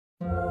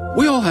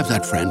We all have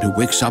that friend who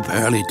wakes up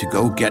early to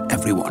go get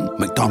everyone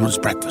McDonald's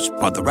breakfast,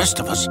 while the rest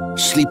of us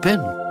sleep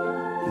in.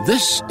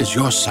 This is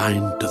your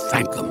sign to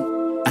thank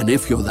them. And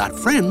if you're that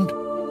friend,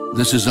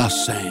 this is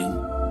us saying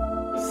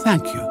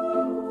thank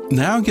you.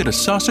 Now get a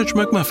sausage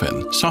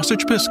McMuffin,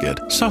 sausage biscuit,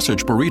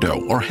 sausage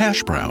burrito, or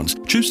hash browns.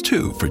 Choose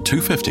 2 for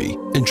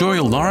 $2.50. Enjoy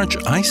a large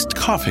iced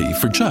coffee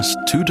for just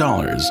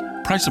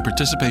 $2. Price and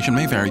participation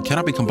may vary.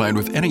 Cannot be combined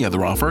with any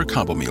other offer or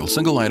combo meal.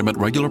 Single item at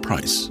regular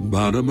price.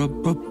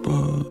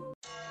 Ba-da-ba-ba-ba.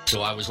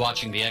 So I was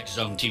watching the X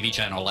Zone TV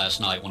channel last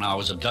night when I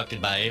was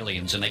abducted by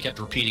aliens, and they kept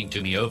repeating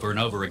to me over and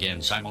over again,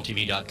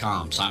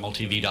 simultv.com,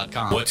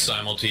 simultv.com. What's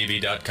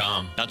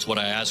simultv.com? That's what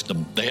I asked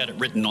them. They had it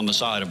written on the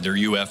side of their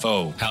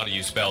UFO. How do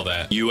you spell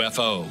that?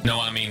 UFO. No,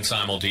 I mean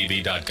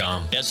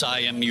simultv.com.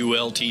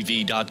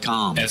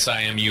 simultv.com.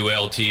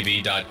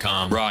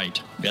 simultv.com.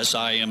 Right.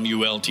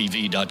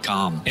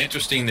 simultv.com.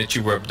 Interesting that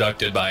you were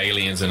abducted by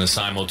aliens in a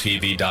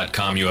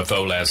simultv.com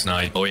UFO last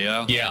night. Oh,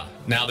 yeah? Yeah.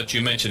 Now that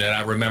you mention it,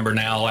 I remember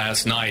now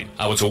last night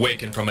I was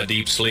awakened from a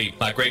deep sleep.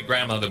 My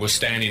great-grandmother was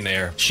standing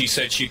there. She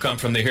said she'd come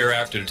from the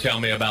hereafter to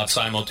tell me about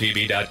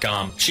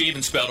simultv.com. She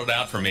even spelled it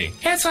out for me.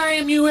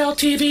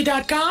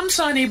 simultv.com,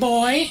 sonny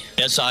boy.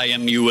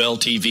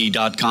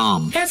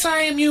 simultv.com.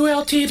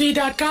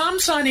 simultv.com,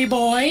 sonny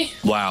boy.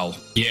 Wow.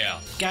 Yeah.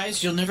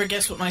 Guys, you'll never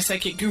guess what my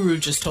psychic guru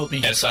just told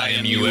me.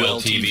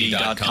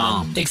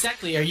 simultv.com.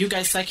 Exactly. Are you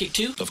guys psychic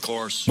too? Of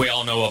course. We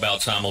all know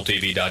about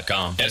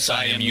simultv.com.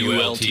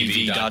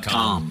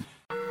 simultv.com.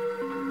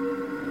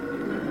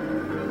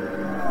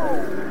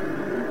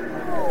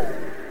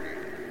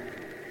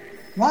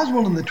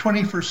 Roswell in the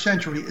 21st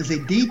Century is a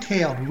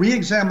detailed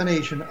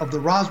re-examination of the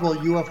Roswell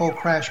UFO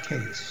crash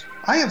case.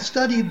 I have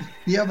studied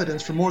the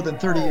evidence for more than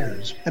 30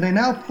 years, and I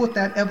now put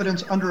that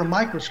evidence under a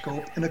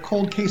microscope in a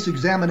cold case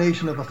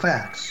examination of the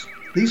facts.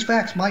 These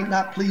facts might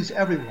not please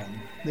everyone.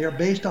 They are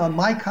based on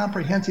my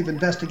comprehensive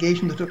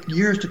investigation that took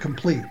years to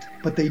complete,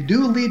 but they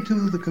do lead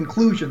to the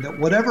conclusion that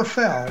whatever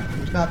fell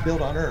was not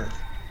built on Earth.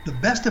 The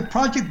Best of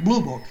Project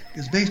Blue Book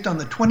is based on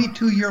the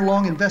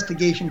 22-year-long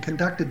investigation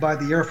conducted by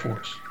the Air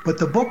Force. But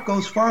the book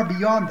goes far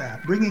beyond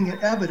that, bringing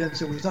in evidence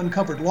that was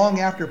uncovered long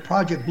after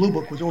Project Blue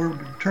Book was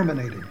ordered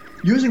terminated.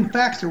 Using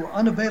facts that were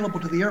unavailable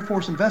to the Air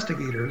Force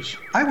investigators,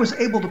 I was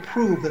able to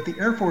prove that the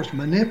Air Force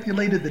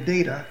manipulated the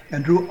data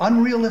and drew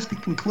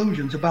unrealistic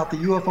conclusions about the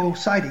UFO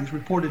sightings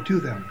reported to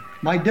them.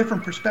 My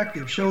different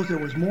perspective shows there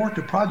was more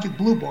to Project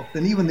Blue Book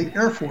than even the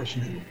Air Force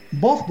knew.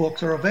 Both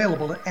books are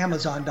available at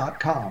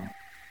Amazon.com.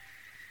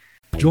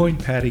 Join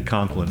Patty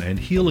Conklin and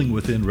Healing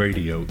Within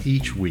Radio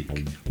each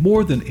week.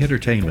 More than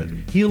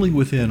entertainment, Healing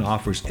Within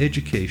offers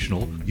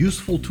educational,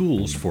 useful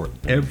tools for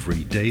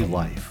everyday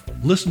life.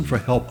 Listen for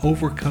help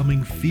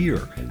overcoming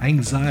fear,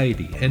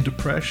 anxiety, and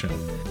depression.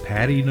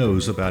 Patty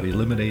knows about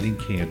eliminating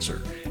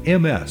cancer,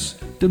 MS,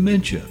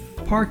 dementia,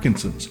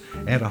 Parkinson's,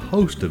 and a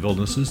host of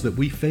illnesses that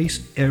we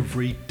face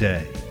every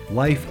day.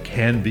 Life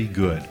can be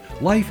good.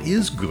 Life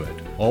is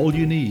good. All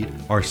you need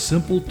are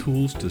simple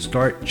tools to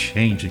start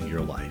changing your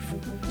life.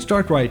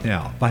 Start right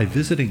now by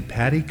visiting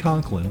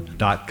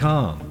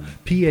pattyconklin.com,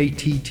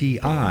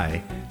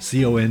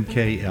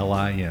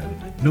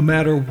 PATTICONKLIN. No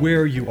matter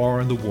where you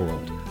are in the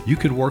world, you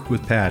can work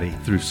with Patty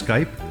through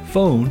Skype,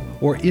 phone,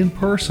 or in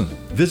person,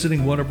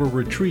 visiting one of her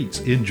retreats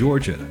in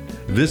Georgia.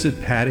 Visit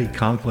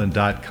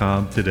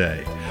pattyconklin.com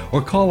today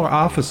or call our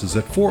offices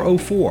at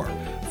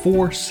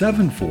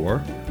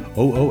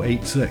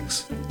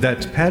 404-474-0086.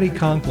 That's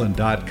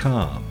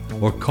pattyconklin.com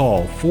or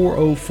call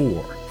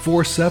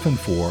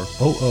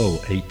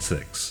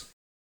 404-474-0086.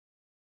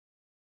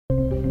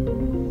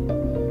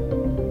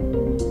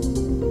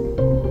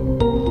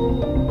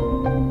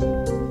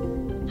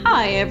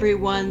 Hi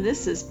everyone,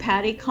 this is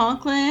Patty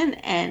Conklin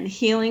and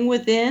Healing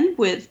Within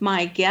with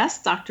my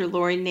guest, Dr.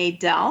 Laurie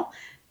Nadel.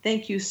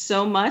 Thank you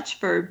so much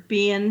for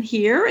being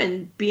here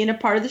and being a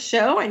part of the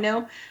show. I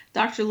know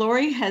Dr.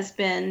 Laurie has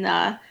been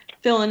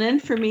filling in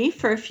for me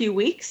for a few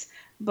weeks,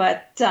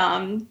 but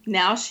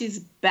now she's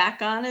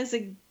back on as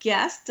a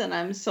guest, and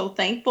I'm so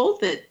thankful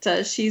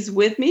that she's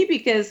with me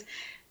because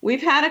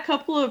we've had a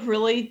couple of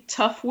really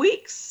tough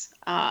weeks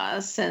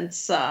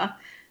since I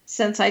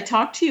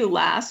talked to you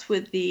last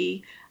with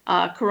the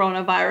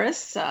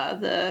coronavirus,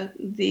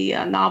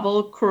 the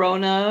novel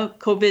corona,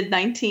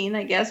 COVID-19,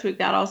 I guess. We've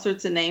got all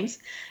sorts of names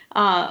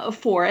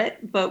for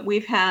it, but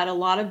we've had a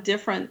lot of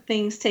different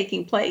things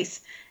taking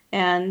place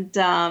and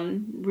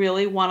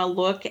really want to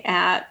look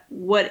at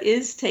what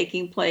is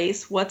taking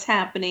place, what's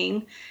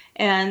happening,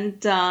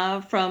 and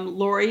from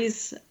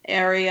Laurie's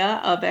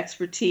area of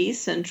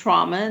expertise and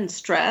trauma and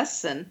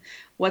stress and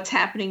what's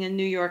happening in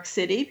New York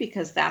City,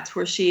 because that's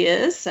where she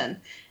is.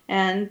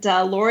 And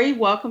Laurie,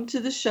 welcome to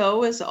the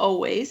show as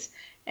always.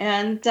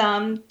 And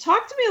talk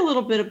to me a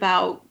little bit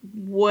about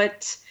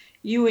what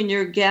you and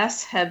your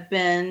guests have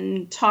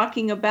been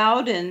talking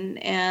about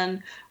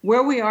and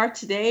where we are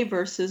today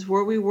versus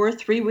where we were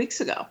 3 weeks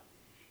ago.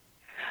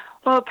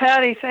 Well,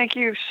 Patty, thank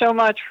you so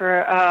much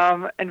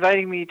for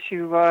inviting me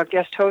to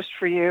guest host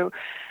for you.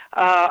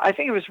 I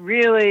think it was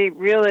really,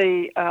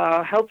 really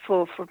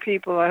helpful for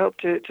people. I hope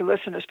to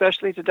listen,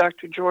 especially to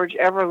Dr. George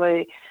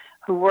Everly,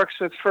 who works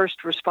with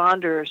first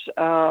responders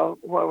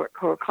who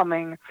are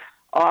coming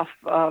off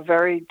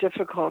very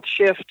difficult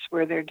shifts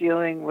where they're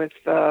dealing with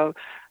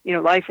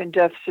life and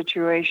death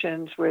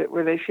situations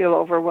where they feel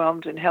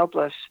overwhelmed and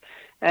helpless.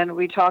 And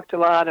we talked a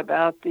lot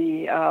about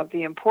the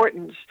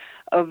importance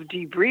of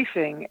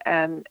debriefing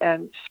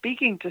and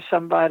speaking to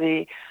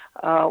somebody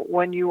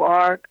when you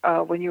are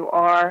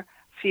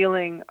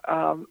feeling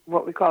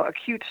what we call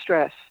acute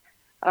stress.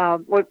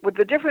 What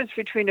the difference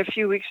between a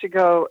few weeks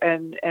ago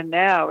and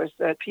now is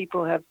that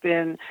people have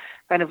been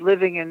kind of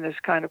living in this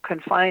kind of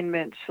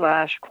confinement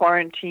 /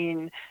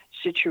 quarantine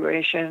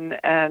situation,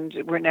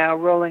 and we're now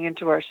rolling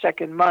into our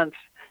second month.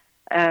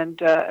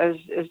 And as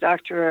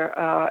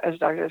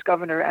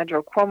Governor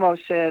Andrew Cuomo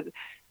said,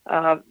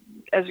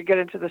 as we get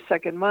into the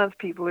second month,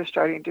 people are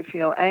starting to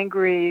feel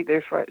angry.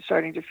 They're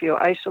starting to feel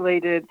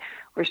isolated.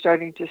 We're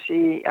starting to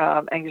see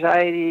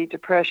anxiety,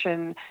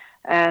 depression,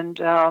 and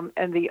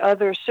the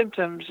other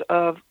symptoms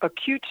of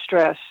acute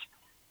stress,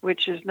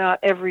 which is not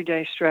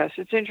everyday stress.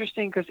 It's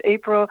interesting because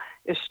April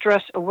is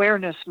Stress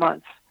Awareness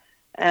Month.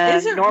 And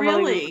is it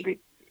normally really?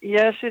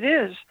 Yes, it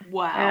is.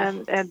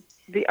 Wow. And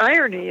the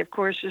irony, of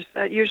course, is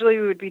that usually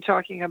we would be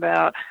talking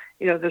about,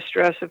 the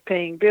stress of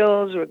paying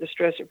bills or the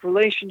stress of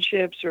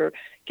relationships or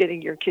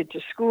getting your kid to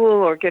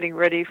school or getting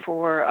ready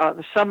for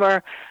the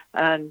summer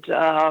and,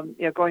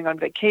 going on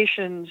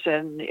vacations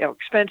and,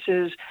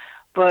 expenses.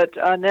 But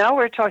now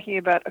we're talking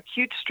about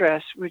acute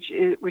stress, which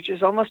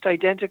is almost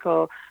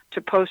identical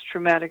to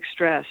post-traumatic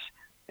stress.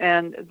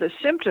 And the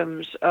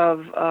symptoms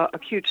of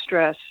acute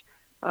stress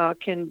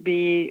can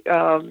be,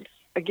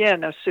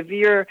 again, a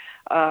severe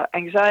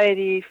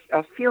anxiety,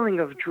 a feeling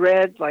of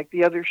dread, like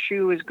the other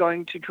shoe is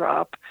going to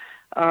drop,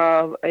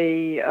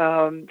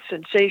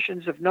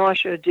 sensations of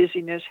nausea,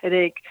 dizziness,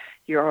 headache.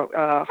 Your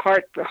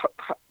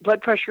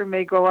blood pressure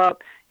may go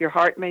up. Your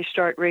heart may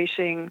start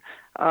racing.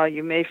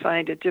 You may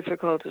find it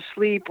difficult to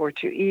sleep or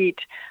to eat.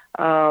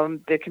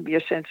 There can be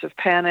a sense of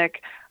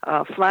panic,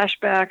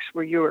 flashbacks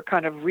where you're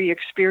kind of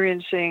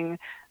re-experiencing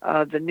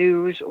the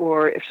news,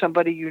 or if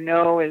somebody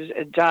has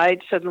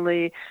died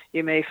suddenly,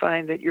 you may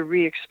find that you're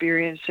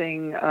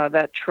re-experiencing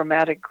that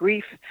traumatic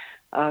grief.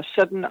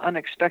 Sudden,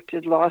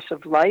 unexpected loss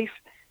of life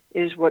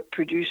is what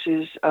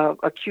produces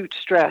acute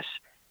stress.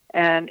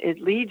 And it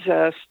leads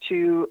us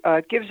to,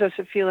 gives us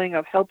a feeling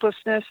of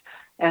helplessness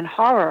and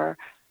horror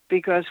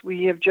because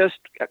we have just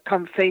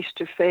come face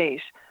to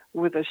face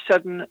with a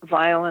sudden,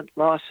 violent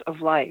loss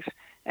of life.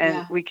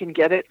 And we can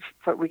get it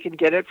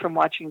from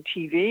watching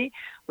TV.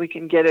 We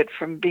can get it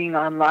from being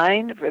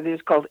online. It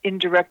is called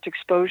indirect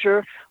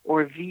exposure,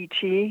 or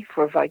VT,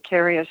 for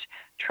vicarious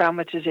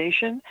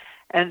traumatization.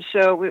 And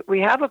so we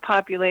have a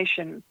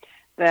population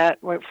that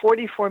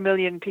 44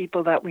 million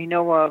people that we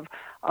know of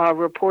are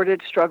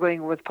reported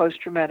struggling with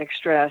post-traumatic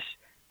stress,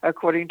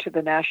 according to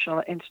the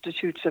National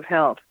Institutes of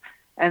Health.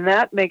 And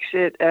that makes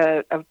it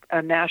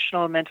a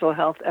national mental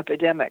health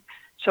epidemic.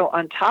 So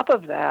on top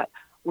of that,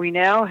 we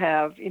now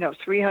have,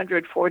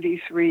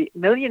 343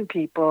 million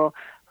people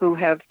who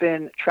have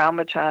been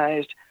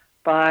traumatized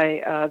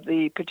by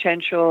the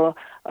potential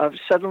of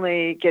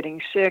suddenly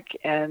getting sick,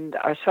 and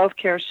our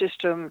healthcare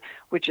system,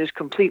 which is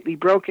completely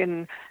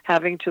broken,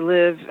 having to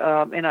live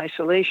in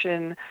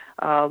isolation,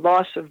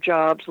 loss of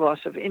jobs, loss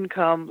of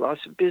income,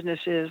 loss of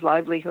businesses,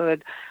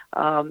 livelihood,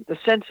 the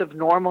sense of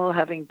normal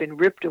having been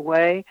ripped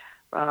away.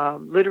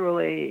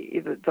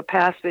 Literally, the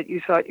path that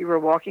you thought you were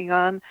walking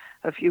on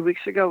a few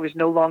weeks ago is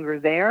no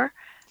longer there.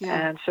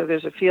 Yeah. And so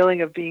there's a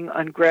feeling of being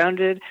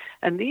ungrounded.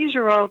 And these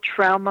are all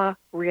trauma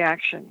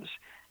reactions.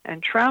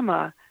 And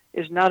trauma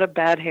is not a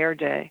bad hair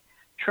day.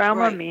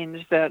 Trauma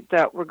means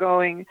that we're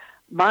going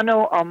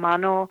mano a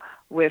mano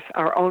with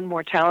our own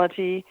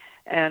mortality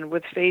and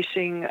with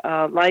facing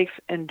life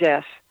and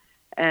death.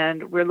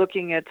 And we're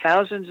looking at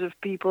thousands of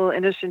people,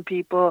 innocent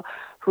people,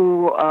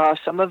 who,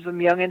 some of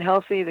them young and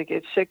healthy, they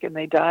get sick and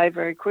they die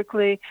very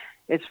quickly.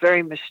 It's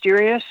very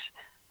mysterious.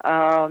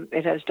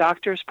 It has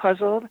doctors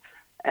puzzled.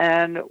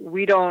 And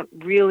we don't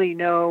really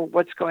know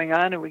what's going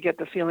on, and we get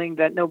the feeling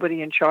that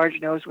nobody in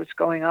charge knows what's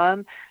going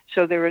on.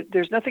 So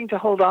there's nothing to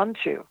hold on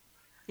to.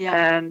 Yeah.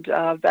 And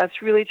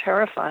that's really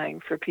terrifying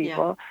for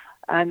people.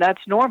 Yeah. And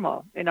that's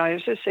normal. I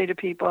just say to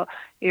people,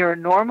 you're a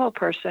normal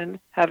person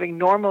having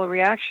normal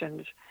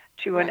reactions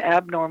to an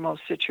abnormal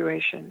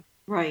situation.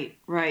 Right.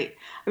 I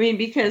mean,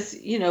 because,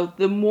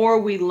 the more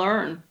we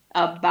learn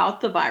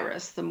about the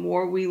virus, the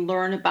more we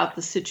learn about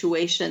the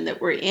situation that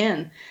we're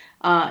in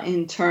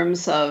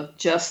terms of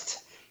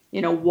just,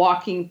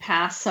 walking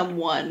past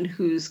someone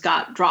who's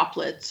got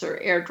droplets or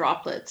air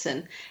droplets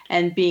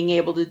and being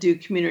able to do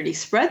community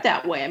spread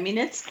that way. I mean,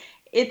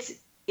 it's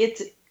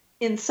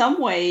in some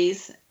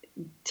ways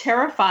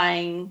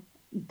terrifying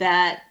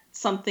that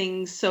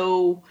something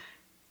so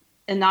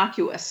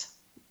innocuous,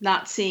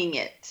 not seeing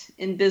it,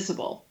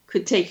 invisible,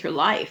 could take your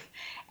life.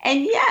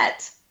 And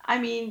yet, I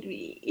mean,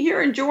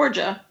 here in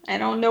Georgia, I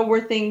don't know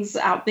where things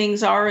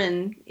are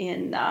in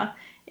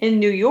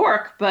New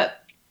York, but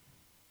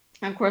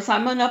Of course,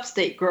 I'm an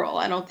upstate girl.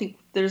 I don't think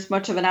there's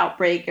much of an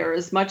outbreak or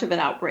as much of an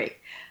outbreak.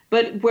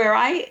 But where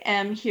I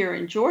am here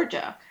in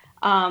Georgia,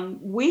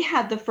 we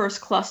had the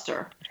first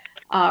cluster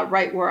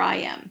right where I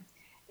am.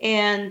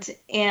 And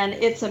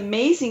it's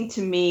amazing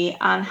to me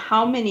on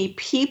how many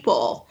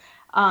people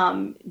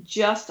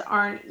just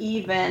aren't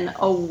even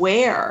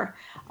aware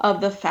of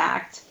the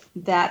fact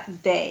that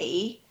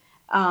they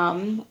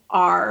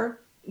are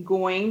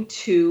going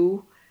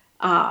to,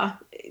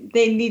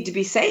 they need to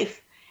be safe.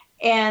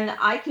 And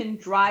I can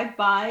drive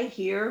by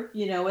here,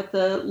 at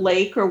the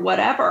lake or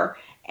whatever,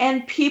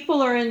 and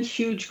people are in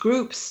huge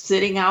groups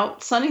sitting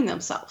out sunning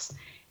themselves.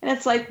 And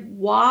it's like,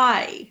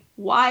 why?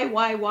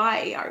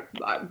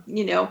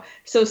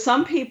 So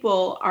some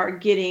people are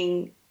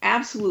getting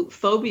absolute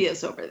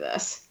phobias over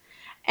this,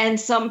 and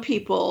some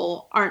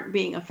people aren't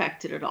being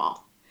affected at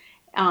all,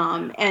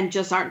 and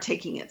just aren't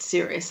taking it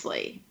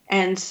seriously.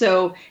 And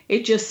so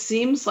it just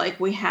seems like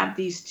we have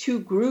these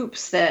two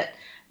groups that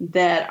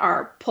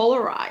are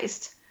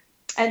polarized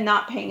and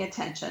not paying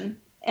attention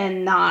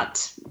and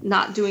not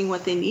doing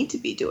what they need to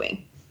be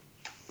doing.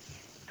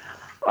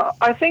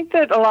 I think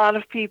that a lot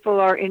of people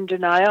are in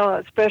denial,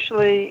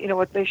 especially,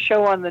 what they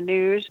show on the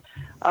news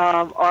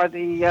are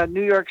the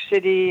New York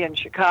City and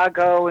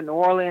Chicago and New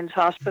Orleans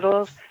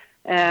hospitals.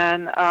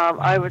 And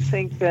I would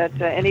think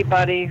that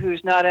anybody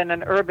who's not in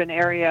an urban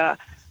area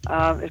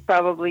is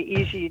probably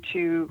easy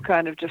to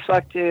kind of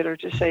deflect it or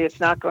to say it's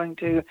not going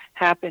to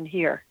happen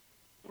here.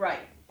 Right.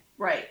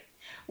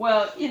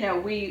 Well,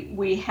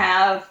 we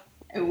had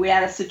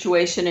a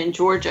situation in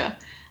Georgia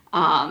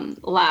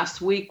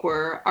last week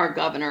where our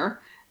governor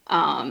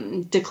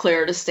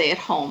declared a stay at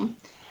home,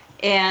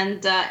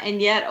 and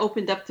yet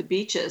opened up the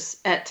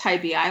beaches at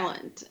Tybee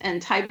Island. And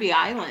Tybee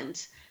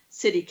Island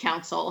City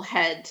Council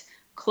had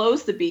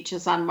closed the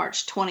beaches on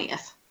March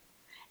 20th,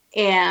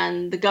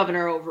 and the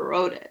governor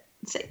overrode it.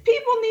 Say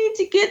people need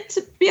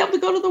to be able to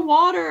go to the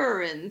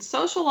water and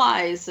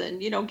socialize and,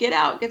 get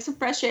out, get some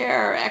fresh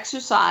air,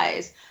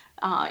 exercise,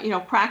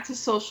 practice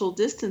social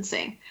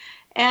distancing.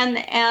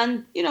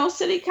 And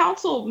city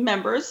council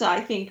members, I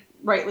think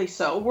rightly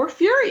so, were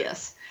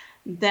furious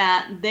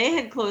that they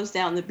had closed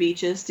down the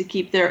beaches to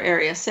keep their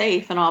area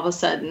safe. And all of a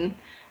sudden,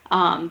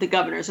 the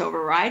governor's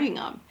overriding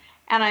them.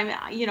 And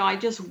I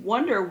just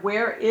wonder,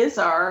 where is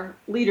our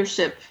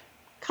leadership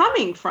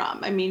coming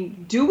from? I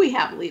mean, do we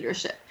have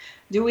leadership?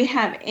 Do we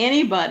have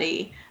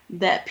anybody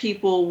that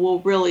people will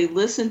really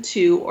listen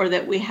to, or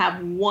that we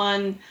have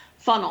one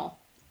funnel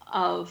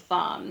of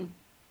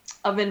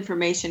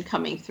information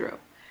coming through?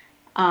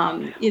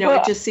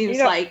 It just seems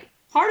like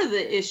part of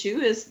the issue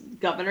is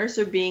governors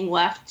are being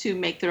left to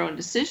make their own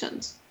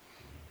decisions.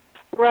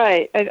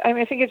 Right.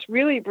 I think it's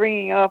really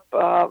bringing up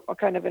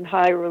kind of in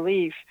high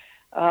relief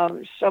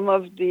some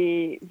of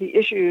the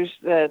issues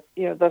that,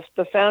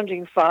 the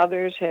founding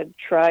fathers had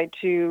tried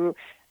to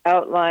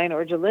outline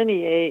or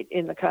delineate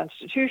in the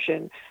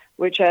Constitution,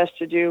 which has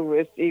to do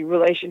with the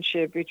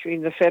relationship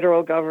between the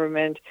federal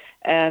government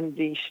and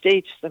the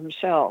states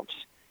themselves.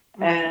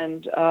 Right.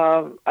 And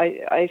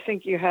I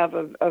think you have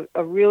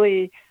a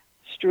really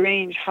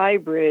strange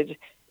hybrid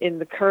in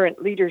the current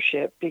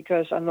leadership,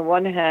 because on the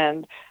one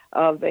hand,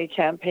 they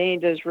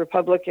campaigned as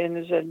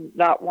Republicans and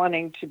not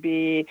wanting to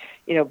be,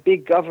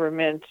 big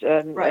government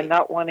and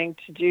not wanting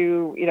to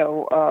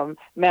do,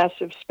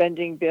 massive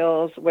spending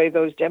bills the way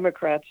those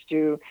Democrats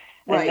do.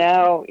 And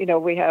now,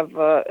 we have,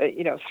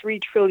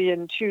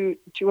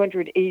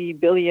 $3.280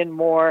 billion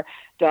more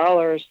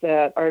dollars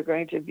that are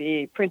going to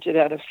be printed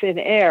out of thin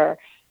air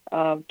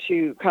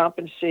to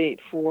compensate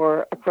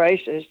for a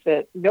crisis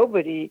that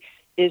nobody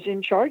is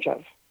in charge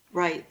of.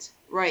 Right.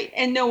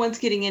 And no one's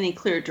getting any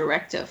clear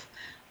directive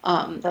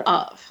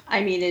of.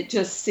 I mean, it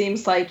just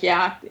seems like,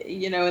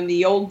 in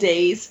the old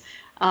days,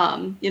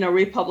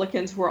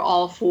 Republicans were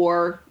all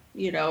for,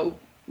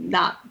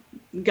 not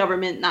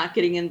government not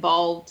getting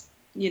involved,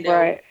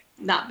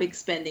 not big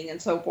spending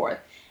and so forth.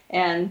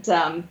 And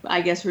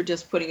I guess we're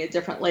just putting a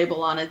different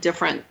label on a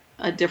different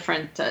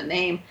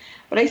name.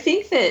 But I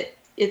think that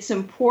it's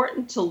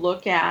important to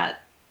look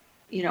at,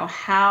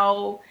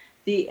 how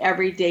the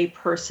everyday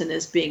person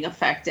is being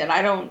affected.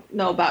 I don't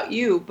know about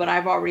you, but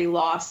I've already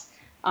lost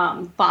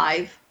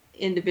 5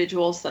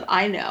 individuals that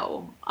I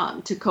know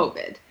to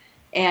COVID,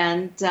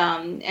 and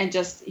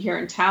just here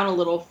in town, a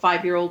little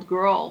 5-year-old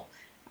girl,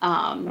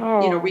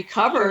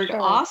 recovered.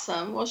 So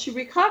awesome. Well, she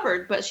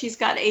recovered, but she's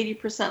got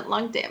 80%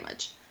 lung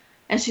damage,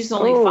 and she's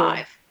only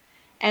 5.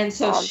 And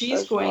so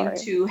she's going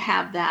to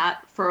have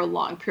that for a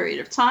long period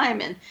of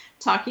time. And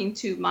talking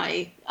to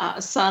my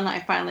son,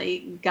 I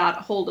finally got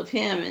a hold of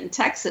him in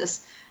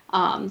Texas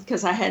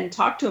because I hadn't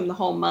talked to him the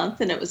whole month,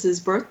 and it was his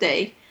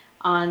birthday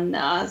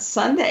on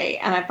Sunday.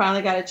 And I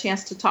finally got a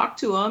chance to talk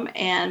to him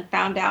and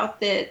found out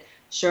that,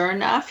 sure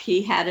enough,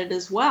 he had it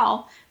as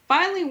well.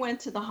 Finally went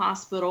to the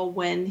hospital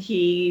when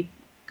he,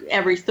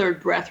 every third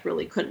breath,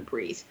 really couldn't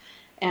breathe.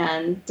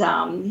 And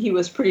he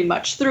was pretty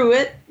much through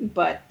it,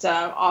 but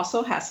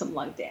also has some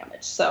lung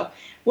damage. So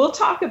we'll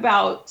talk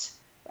about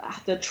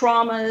the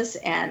traumas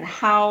and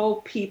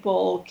how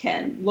people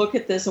can look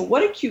at this and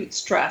what acute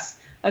stress,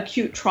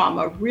 acute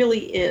trauma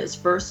really is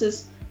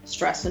versus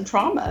stress and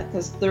trauma,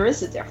 because there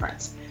is a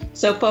difference.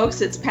 So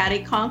folks, it's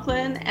Patty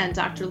Conklin and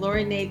Dr.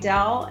 Laurie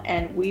Nadel,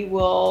 and we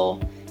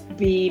will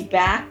be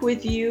back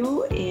with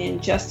you in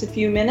just a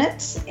few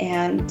minutes,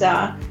 and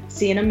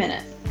see you in a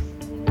minute.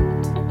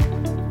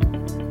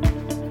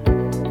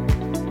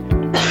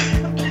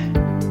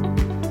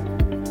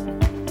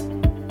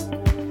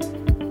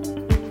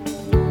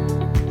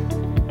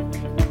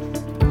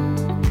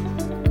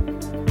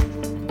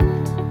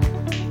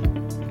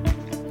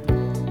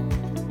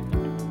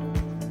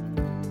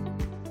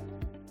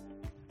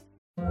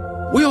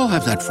 We all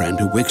have that friend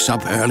who wakes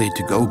up early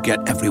to go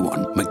get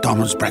everyone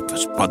McDonald's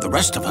breakfast while the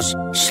rest of us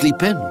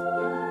sleep in.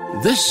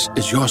 This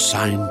is your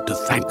sign to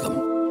thank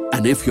them.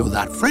 And if you're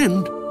that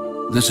friend,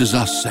 this is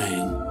us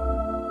saying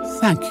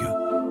thank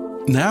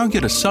you. Now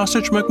get a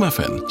sausage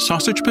McMuffin,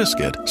 sausage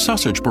biscuit,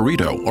 sausage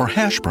burrito, or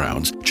hash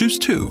browns. Choose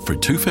 2 for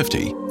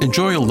 $2.50.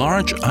 Enjoy a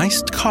large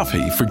iced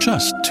coffee for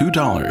just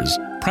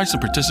 $2. Price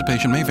and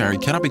participation may vary.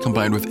 Cannot be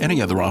combined with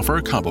any other offer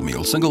or combo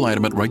meal. Single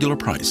item at regular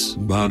price.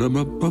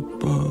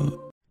 Ba-da-ba-ba-ba.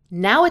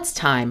 Now it's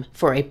time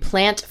for a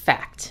plant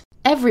fact.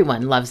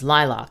 Everyone loves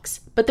lilacs,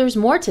 but there's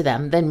more to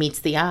them than meets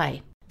the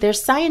eye. Their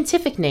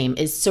scientific name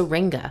is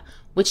syringa,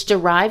 which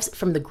derives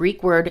from the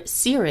Greek word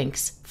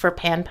syrinx for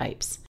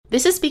panpipes.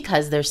 This is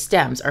because their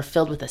stems are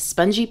filled with a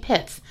spongy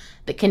pith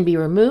that can be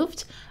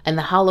removed and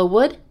the hollow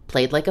wood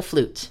played like a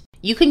flute.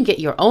 You can get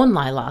your own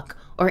lilac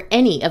or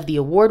any of the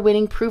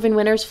award-winning Proven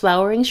Winners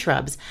flowering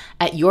shrubs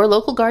at your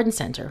local garden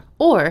center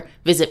or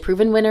visit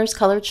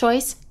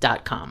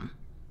provenwinnerscolorchoice.com.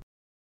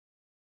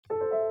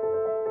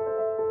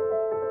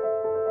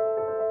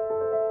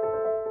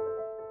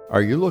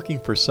 Are you looking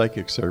for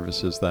psychic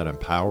services that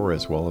empower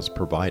as well as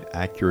provide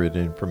accurate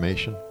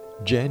information?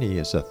 Jenny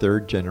is a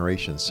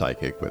third-generation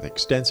psychic with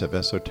extensive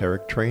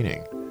esoteric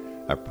training.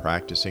 A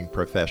practicing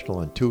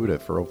professional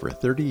intuitive for over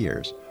 30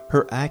 years,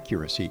 her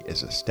accuracy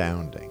is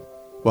astounding.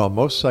 While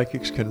most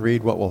psychics can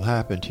read what will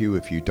happen to you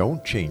if you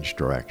don't change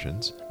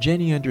directions,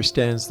 Jenny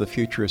understands the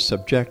future is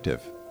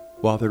subjective.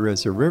 While there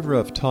is a river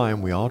of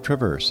time we all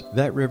traverse,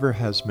 that river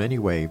has many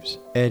waves,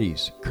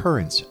 eddies,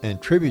 currents,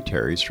 and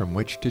tributaries from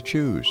which to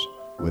choose.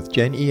 With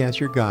Jen E as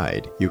your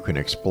guide, you can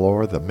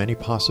explore the many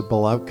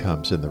possible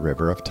outcomes in the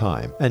river of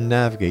time and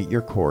navigate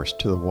your course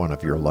to the one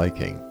of your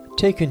liking.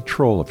 Take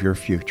control of your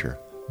future.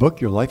 Book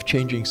your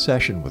life-changing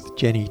session with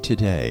Jenny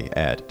today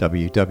at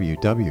www.gen-e.net.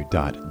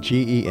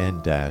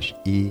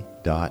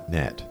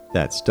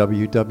 That's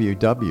www.gen-e.net.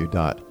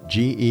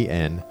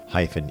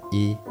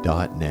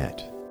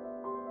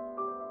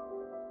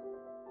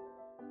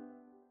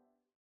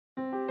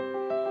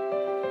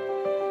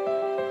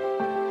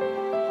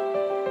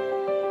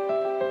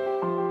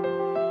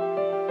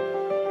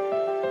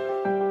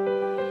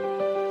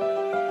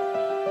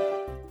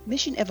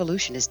 Mission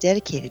Evolution is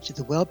dedicated to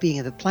the well-being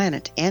of the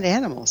planet and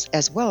animals,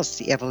 as well as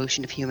the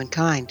evolution of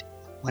humankind.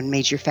 One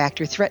major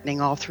factor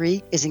threatening all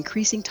three is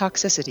increasing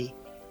toxicity.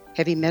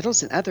 Heavy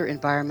metals and other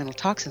environmental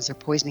toxins are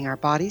poisoning our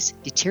bodies,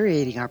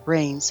 deteriorating our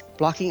brains,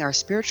 blocking our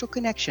spiritual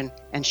connection,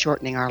 and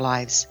shortening our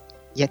lives.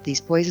 Yet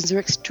these poisons are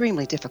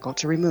extremely difficult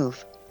to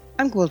remove.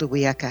 I'm Gwilda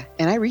Wiyaka,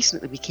 and I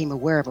recently became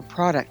aware of a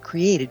product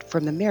created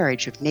from the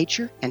marriage of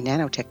nature and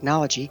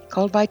nanotechnology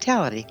called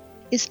Vitality.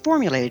 It's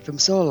formulated from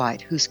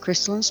zoolite, whose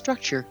crystalline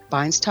structure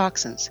binds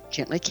toxins,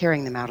 gently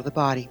carrying them out of the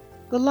body.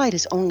 The light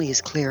is only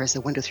as clear as the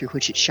window through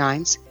which it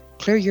shines.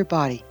 Clear your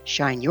body,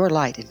 shine your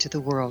light into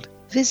the world.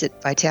 Visit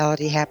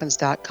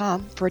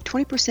vitalityhappens.com for a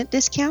 20%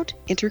 discount.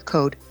 Enter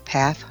code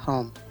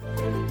PATHHOME.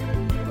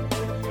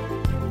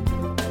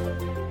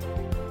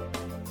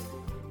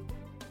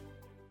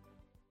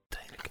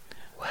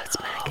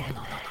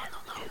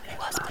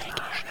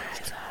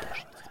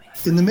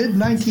 In the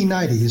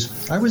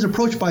mid-1990s, I was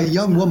approached by a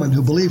young woman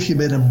who believed she'd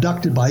been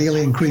abducted by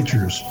alien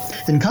creatures.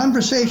 In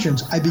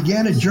conversations, I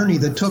began a journey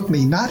that took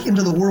me not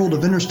into the world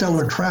of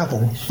interstellar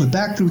travel, but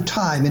back through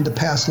time into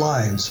past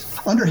lives.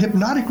 Under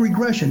hypnotic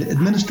regression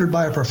administered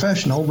by a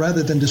professional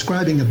rather than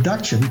describing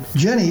abduction,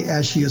 Jenny,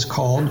 as she is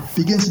called,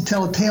 begins to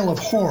tell a tale of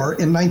horror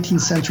in 19th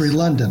century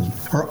London.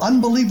 Her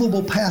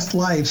unbelievable past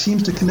life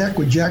seems to connect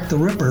with Jack the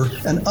Ripper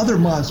and other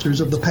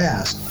monsters of the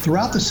past.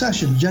 Throughout the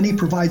session, Jenny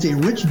provides a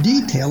rich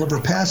detail of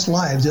her past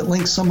lives that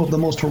links some of the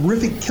most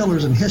horrific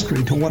killers in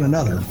history to one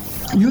another.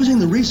 Using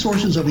the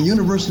resources of a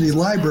university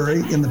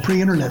library in the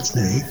pre-internet's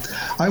day,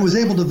 I was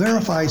able to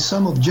verify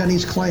some of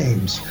Jenny's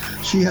claims.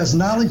 She has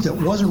knowledge that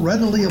wasn't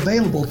readily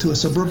available to a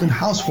suburban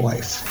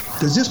housewife.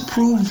 Does this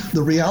prove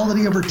the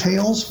reality of her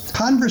tales?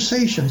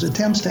 Conversations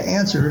attempts to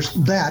answer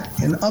that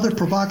and other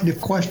provocative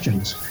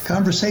questions.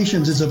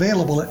 Conversations is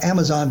available at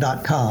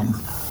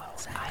Amazon.com.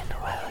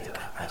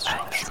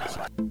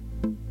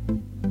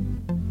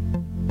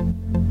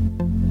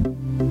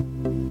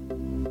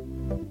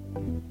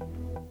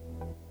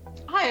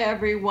 Hi,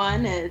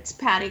 everyone. It's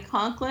Patty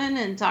Conklin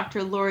and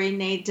Dr. Laurie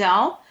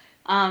Nadel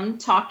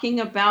talking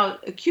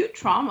about acute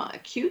trauma,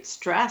 acute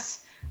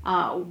stress.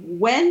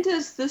 When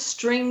does the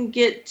string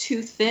get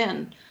too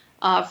thin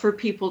for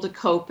people to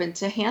cope and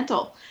to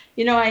handle?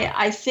 You know,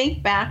 I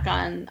think back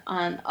on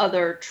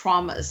other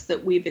traumas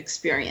that we've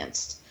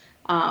experienced,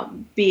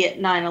 be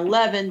it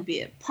 9/11,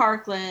 be it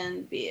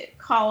Parkland, be it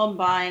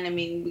Columbine. I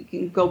mean, we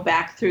can go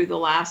back through the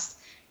last,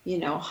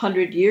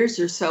 100 years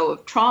or so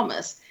of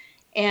traumas.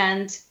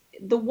 And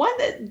the one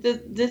that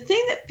the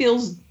thing that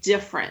feels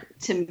different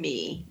to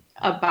me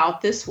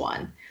about this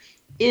one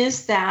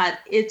is that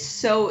it's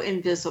so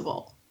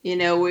invisible.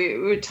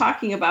 We're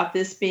talking about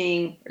this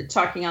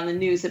talking on the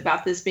news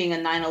about this being a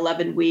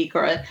 9/11 week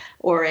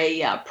or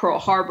a Pearl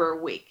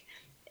Harbor week.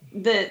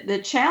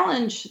 The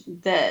challenge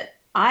that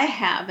I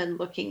have in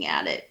looking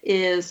at it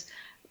is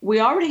we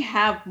already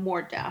have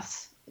more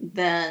deaths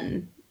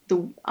than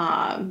the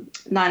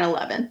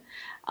 9/11,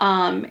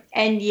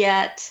 and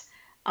yet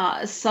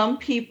some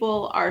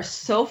people are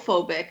so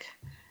phobic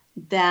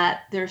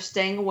that they're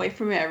staying away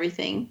from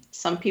everything.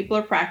 Some people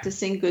are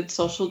practicing good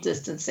social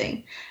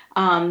distancing.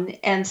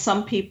 And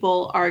some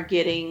people are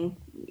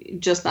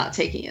just not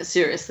taking it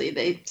seriously.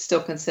 They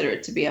still consider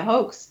it to be a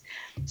hoax.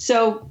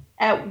 So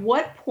at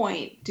what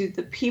point do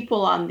the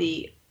people on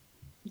the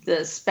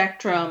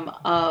spectrum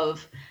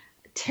of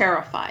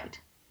terrified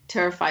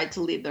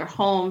to leave their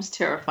homes,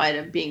 terrified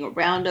of being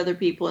around other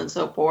people and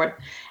so forth,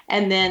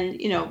 and then,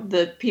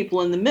 the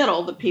people in the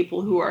middle, the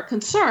people who are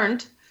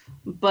concerned,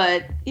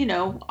 but,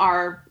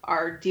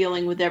 are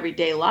dealing with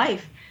everyday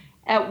life,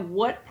 at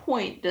what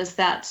point does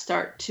that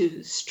start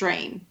to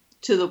strain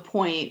to the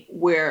point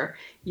where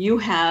you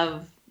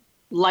have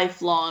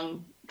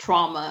lifelong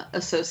trauma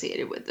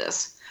associated with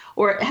this?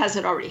 Or has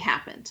it already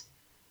happened?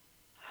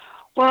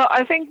 Well,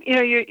 I think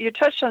you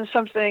touched on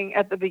something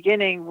at the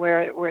beginning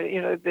where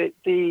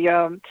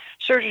the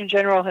Surgeon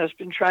General has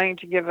been trying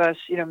to give us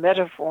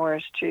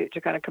metaphors to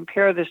kind of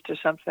compare this to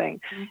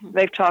something. Mm-hmm.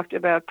 They've talked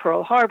about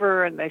Pearl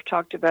Harbor and they've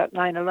talked about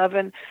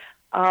 9/11,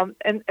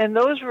 and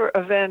those were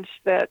events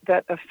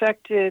that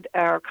affected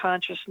our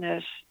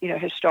consciousness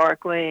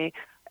historically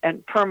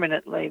and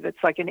permanently.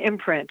 That's like an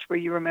imprint where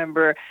you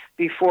remember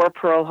before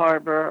Pearl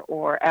Harbor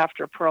or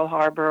after Pearl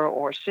Harbor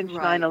or since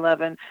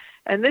 9/11.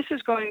 And this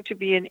is going to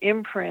be an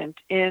imprint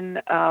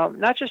in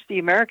not just the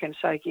American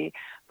psyche,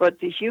 but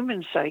the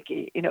human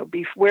psyche.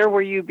 Where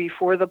were you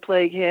before the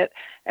plague hit,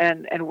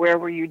 and where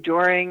were you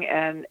during,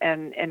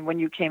 and when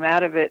you came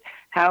out of it,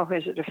 how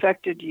has it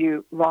affected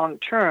you long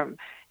term?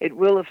 It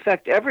will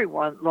affect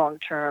everyone long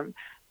term,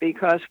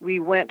 because we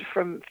went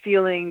from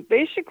feeling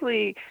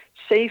basically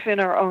safe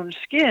in our own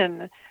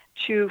skin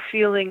to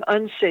feeling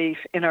unsafe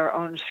in our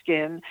own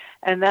skin.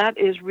 And that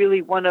is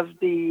really one of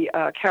the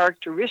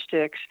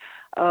characteristics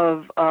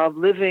of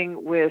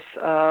living with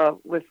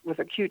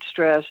acute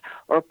stress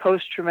or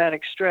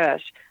post-traumatic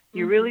stress.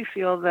 You really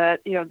feel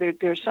that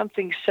there's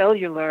something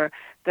cellular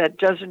that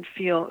doesn't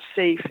feel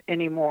safe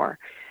anymore.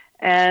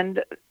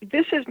 And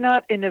this is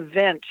not an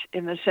event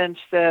in the sense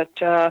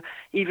that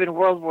even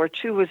World War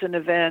II was an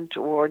event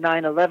or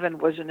 9/11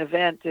 was an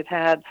event. It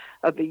had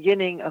a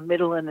beginning, a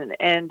middle, and an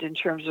end in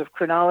terms of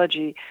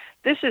chronology.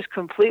 This is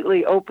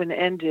completely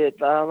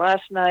open-ended.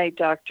 Last night,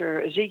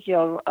 Dr.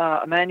 Ezekiel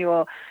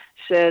Emanuel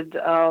said,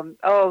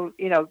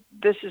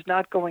 this is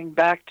not going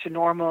back to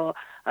normal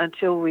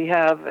until we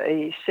have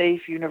a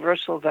safe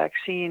universal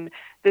vaccine.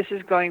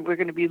 We're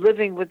going to be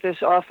living with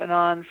this off and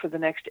on for the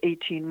next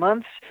 18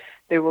 months.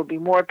 There will be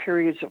more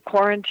periods of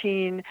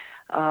quarantine.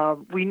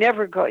 We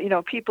never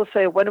go, people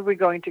say, when are we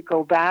going to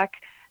go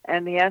back?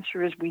 And the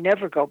answer is we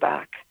never go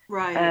back.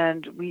 Right.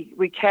 And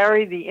we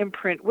carry the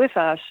imprint with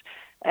us.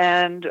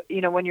 And,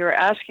 when you're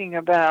asking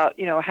about,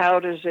 how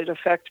does it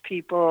affect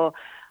people,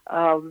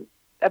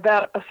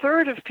 about a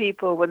third of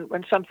people,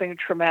 when something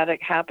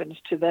traumatic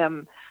happens to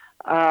them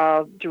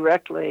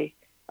directly,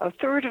 a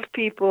third of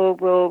people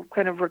will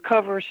kind of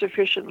recover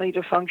sufficiently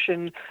to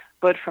function,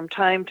 but from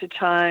time to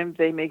time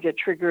they may get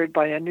triggered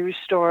by a news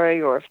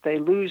story, or if they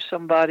lose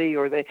somebody,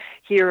 or they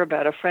hear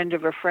about a friend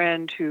of a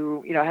friend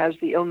who has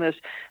the illness,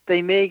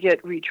 they may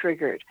get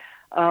re-triggered.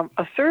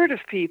 A third of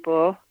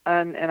people,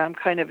 and I'm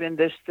kind of in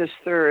this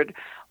third,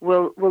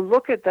 will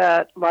look at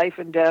that life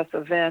and death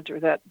event or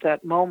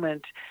that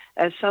moment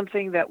as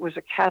something that was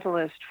a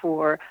catalyst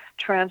for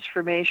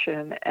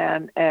transformation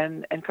and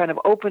kind of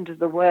opened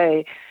the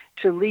way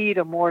to lead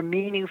a more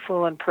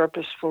meaningful and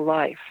purposeful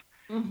life.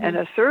 Mm-hmm. And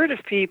a third of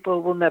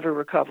people will never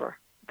recover.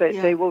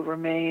 They will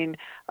remain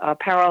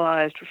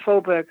paralyzed or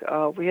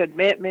phobic. We had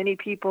many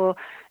people,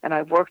 and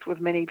I've worked with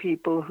many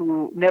people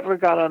who never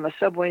got on the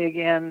subway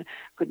again,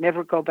 could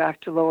never go back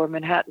to Lower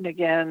Manhattan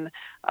again,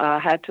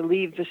 had to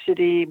leave the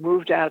city,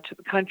 moved out to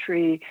the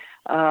country,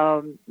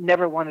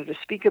 never wanted to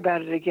speak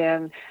about it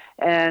again.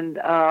 And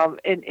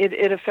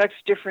it affects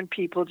different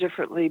people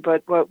differently.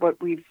 But what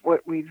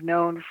we've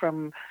known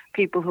from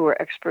people who are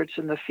experts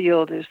in the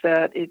field is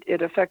that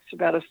it affects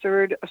about a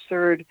third,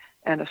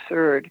 and a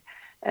third.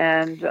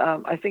 And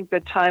I think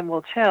that time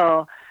will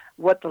tell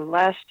what the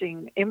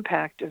lasting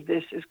impact of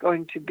this is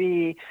going to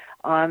be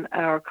on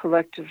our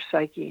collective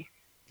psyche.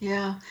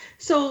 Yeah.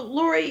 So,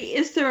 Laurie,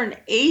 is there an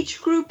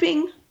age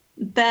grouping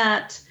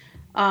that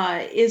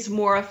is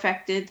more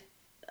affected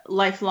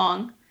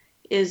lifelong?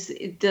 Does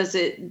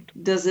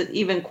it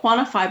even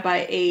quantify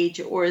by age,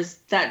 or is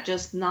that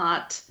just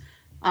not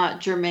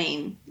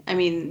germane? I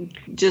mean,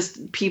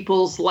 just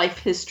people's life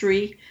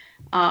history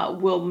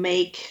will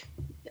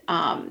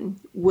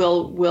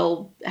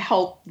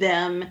help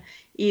them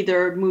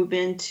either move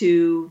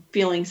into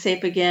feeling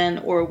safe again,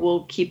 or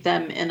will keep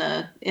them in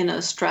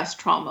a stress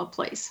trauma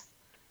place.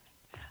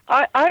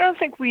 I don't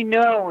think we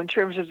know in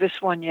terms of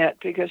this one yet,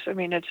 because I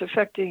mean it's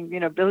affecting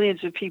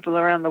billions of people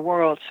around the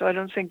world. So I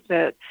don't think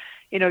that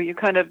you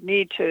kind of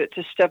need to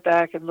step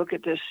back and look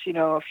at this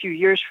a few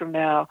years from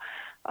now.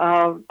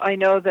 I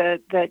know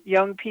that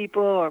young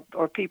people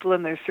or people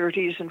in their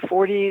 30s and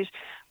 40s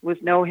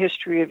with no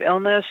history of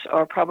illness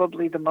are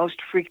probably the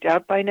most freaked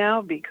out by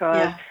now,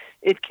 because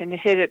it can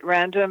hit at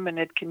random and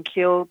it can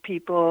kill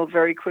people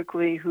very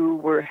quickly who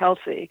were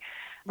healthy.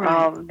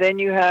 Right. Then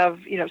you have,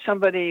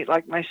 somebody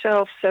like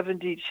myself,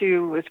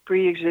 72, with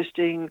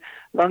pre-existing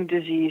lung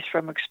disease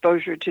from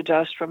exposure to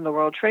dust from the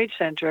World Trade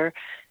Center.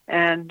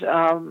 And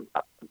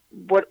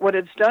what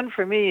it's done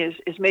for me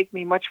is make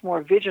me much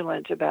more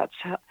vigilant about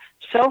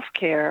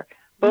self-care,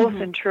 both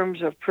in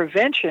terms of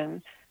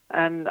prevention,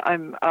 and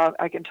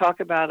I can talk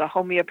about a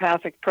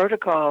homeopathic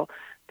protocol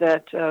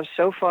that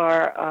so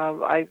far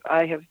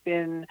I have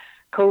been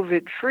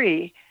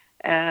COVID-free.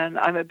 And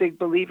I'm a big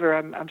believer.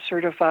 I'm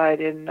certified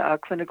in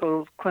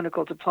clinical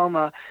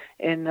diploma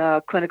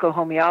in clinical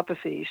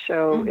homeopathy.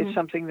 So it's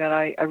something that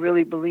I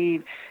really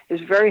believe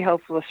is very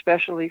helpful,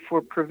 especially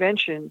for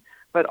prevention,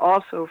 but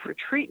also for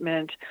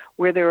treatment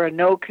where there are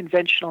no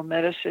conventional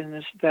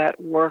medicines that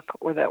work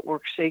or that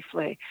work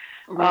safely.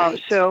 Right.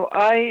 So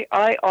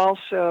I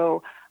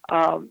also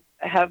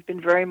have been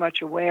very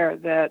much aware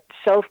that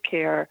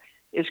self-care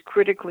is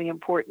critically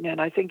important. And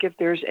I think if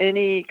there's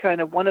any kind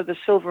of one of the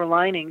silver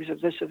linings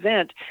of this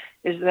event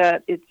is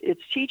that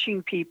it's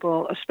teaching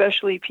people,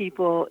 especially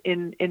people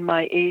in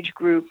my age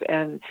group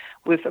and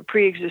with a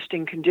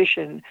pre-existing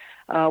condition,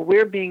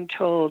 we're being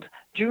told,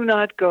 do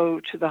not go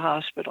to the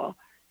hospital.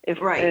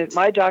 If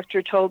my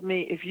doctor told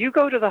me, if you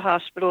go to the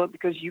hospital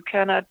because you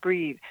cannot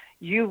breathe,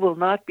 you will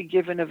not be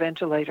given a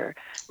ventilator.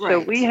 Right. So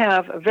we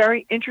have a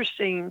very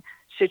interesting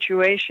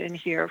situation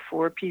here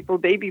for people,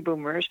 baby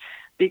boomers,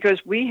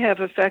 because we have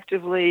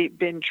effectively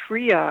been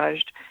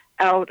triaged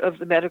out of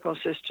the medical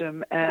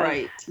system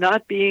and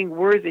not being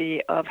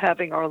worthy of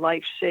having our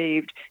life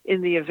saved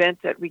in the event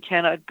that we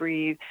cannot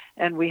breathe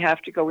and we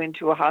have to go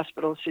into a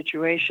hospital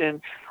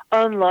situation,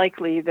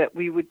 unlikely that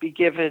we would be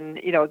given,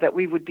 that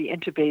we would be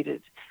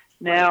intubated.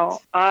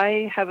 Now,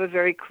 I have a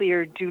very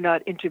clear do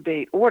not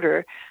intubate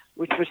order,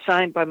 which was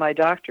signed by my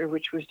doctor,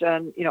 which was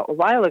done, a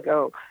while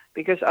ago,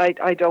 because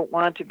I don't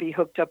want to be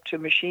hooked up to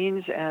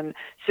machines, and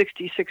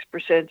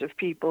 66% of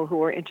people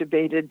who are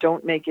intubated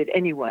don't make it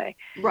anyway.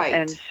 Right.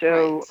 And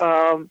so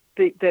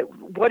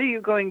what are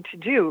you going to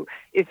do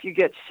if you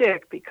get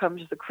sick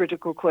becomes the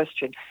critical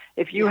question.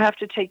 If you have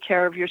to take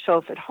care of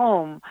yourself at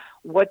home,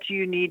 what do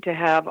you need to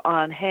have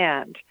on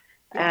hand?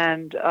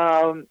 And,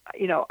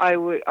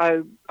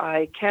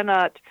 I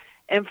cannot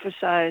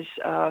emphasize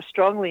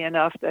strongly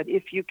enough that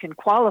if you can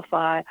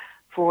qualify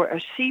for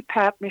a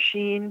CPAP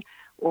machine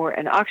or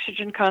an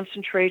oxygen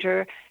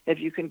concentrator, if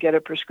you can get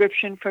a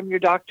prescription from your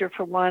doctor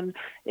for one,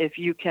 if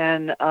you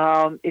can,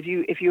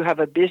 if you have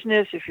a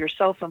business, if you're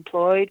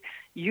self-employed,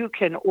 you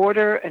can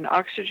order an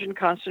oxygen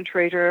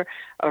concentrator,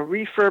 a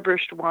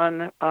refurbished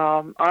one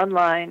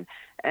online,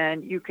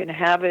 and you can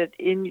have it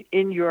in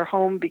your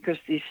home because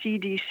the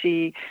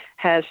CDC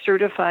has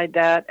certified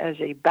that as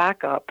a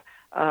backup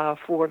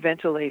for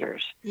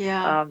ventilators.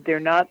 Yeah, they're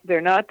not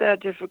that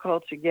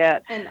difficult to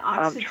get. An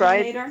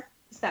oxygenator?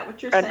 Is that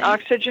what you're saying? An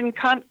oxygen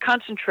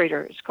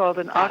concentrator. It's called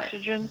an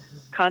oxygen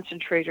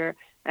concentrator,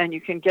 and you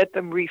can get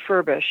them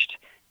refurbished,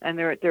 and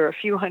they're a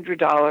few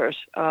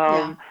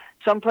 $100s.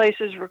 Some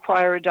places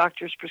require a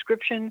doctor's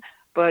prescription,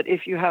 but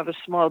if you have a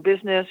small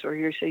business or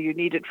you say you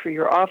need it for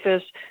your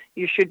office,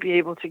 you should be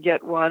able to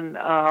get one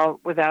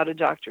without a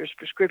doctor's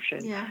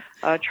prescription.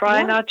 Yeah.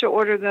 Try not to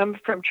order them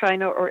from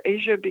China or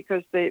Asia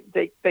because they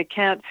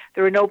can't.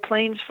 There are no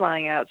planes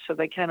flying out, so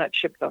they cannot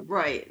ship them.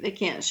 Right, they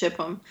can't ship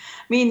them.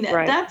 I mean,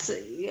 that's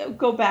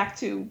go back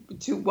to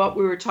what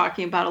we were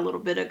talking about a little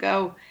bit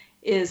ago.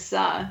 Is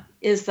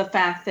the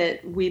fact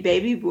that we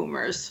baby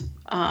boomers,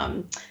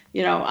 I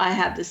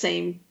had the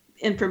same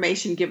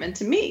information given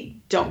to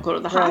me. Don't go to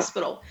the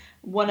hospital.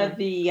 One of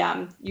the,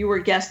 you were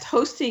guest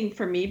hosting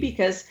for me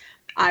because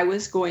I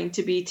was going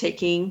to be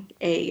taking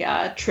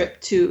a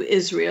trip to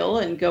Israel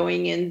and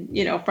going in,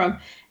 from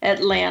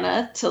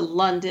Atlanta to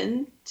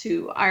London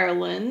to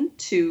Ireland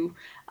to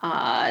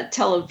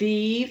Tel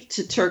Aviv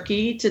to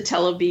Turkey to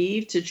Tel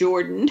Aviv to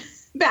Jordan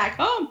back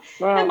home.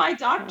 Wow. And my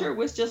doctor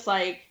was just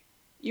like,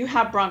 you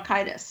have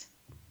bronchitis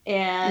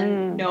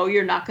and no,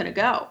 you're not going to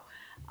go.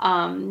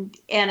 And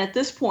at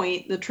this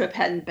point, the trip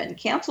hadn't been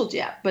canceled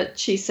yet, but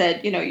she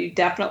said, you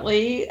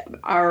definitely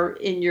are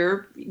in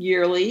your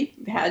yearly,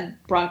 had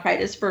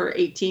bronchitis for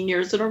 18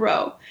 years in a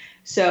row.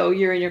 So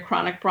you're in your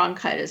chronic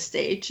bronchitis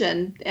stage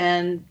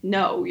and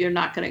no, you're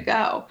not going to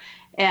go.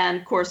 And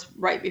of course,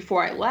 right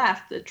before I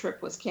left, the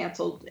trip was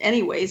canceled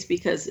anyways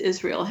because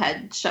Israel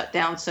had shut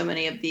down so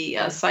many of the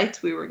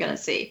sites we were going to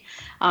see.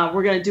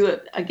 We're going to do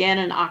it again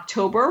in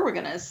October. We're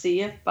going to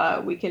see if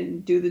we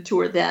can do the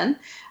tour then.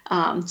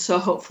 So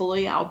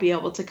hopefully I'll be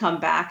able to come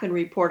back and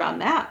report on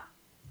that.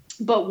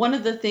 But one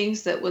of the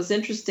things that was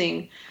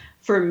interesting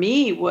for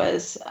me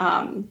was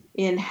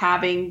in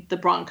having the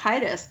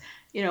bronchitis.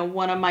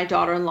 One of my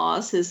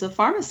daughter-in-laws is a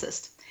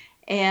pharmacist,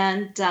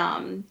 and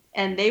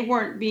they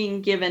weren't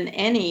being given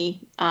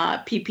any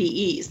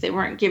PPEs. They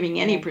weren't giving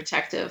any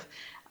protective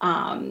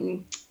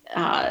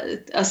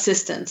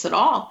assistance at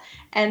all.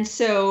 And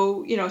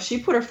so, she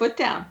put her foot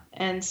down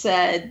and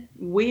said,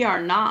 we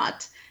are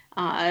not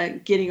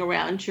getting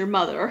around your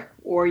mother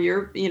or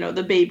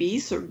the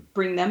babies, or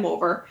bring them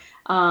over.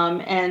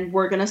 And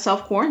we're going to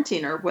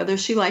self-quarantine her, whether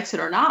she likes it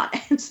or not.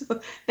 And so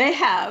they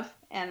have,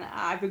 and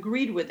I've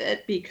agreed with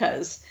it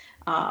because,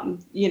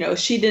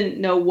 she didn't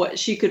know what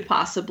she could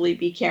possibly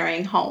be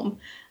carrying home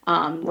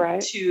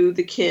to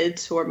the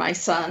kids or my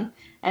son,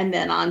 and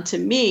then on to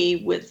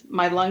me with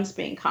my lungs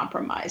being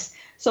compromised.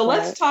 So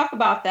let's talk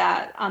about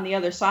that on the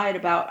other side,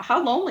 about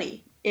how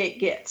lonely it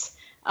gets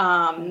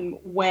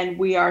when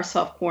we are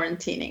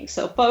self-quarantining.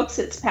 So folks,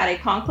 it's Patty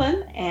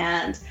Conklin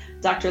and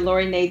Dr.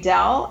 Laurie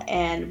Nadel,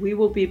 and we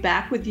will be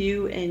back with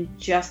you in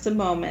just a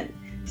moment.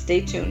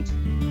 Stay tuned.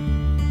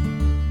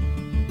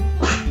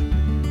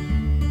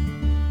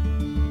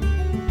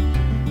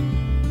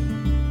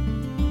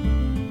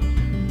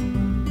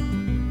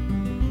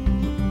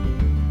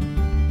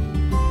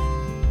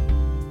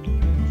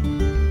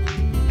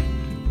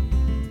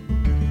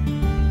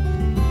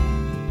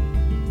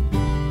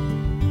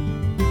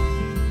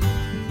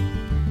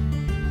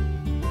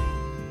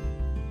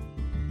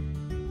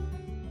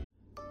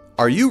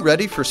 Are you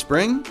ready for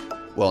spring?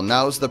 Well,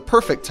 now's the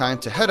perfect time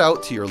to head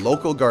out to your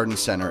local garden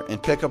center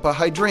and pick up a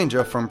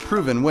hydrangea from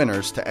Proven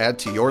Winners to add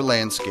to your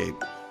landscape.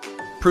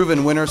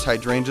 Proven Winners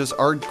hydrangeas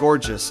are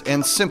gorgeous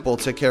and simple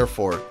to care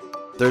for.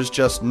 There's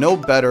just no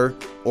better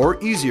or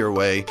easier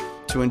way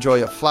to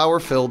enjoy a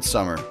flower-filled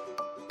summer.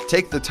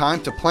 Take the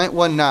time to plant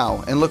one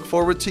now and look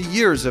forward to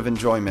years of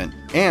enjoyment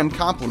and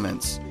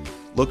compliments.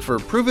 Look for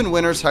Proven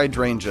Winners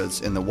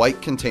hydrangeas in the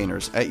white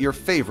containers at your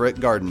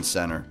favorite garden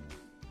center.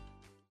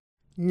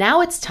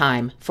 Now it's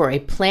time for a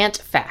plant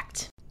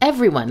fact.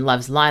 Everyone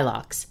loves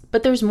lilacs,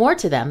 but there's more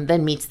to them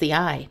than meets the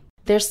eye.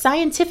 Their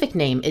scientific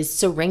name is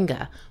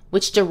syringa,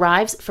 which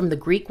derives from the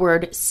Greek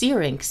word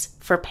syrinx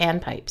for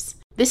panpipes.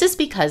 This is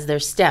because their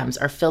stems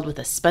are filled with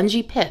a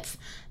spongy pith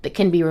that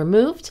can be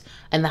removed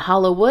and the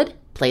hollow wood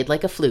played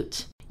like a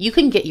flute. You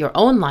can get your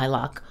own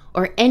lilac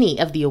or any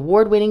of the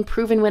award-winning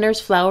Proven Winners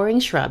flowering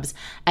shrubs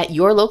at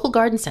your local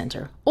garden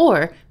center,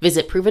 or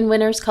visit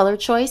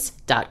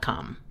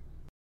provenwinnerscolorchoice.com.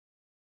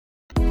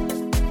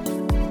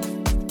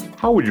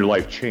 How would your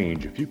life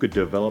change if you could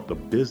develop the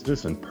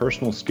business and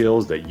personal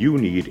skills that you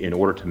need in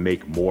order to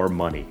make more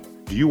money?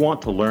 Do you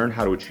want to learn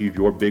how to achieve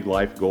your big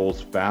life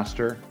goals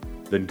faster?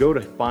 Then go to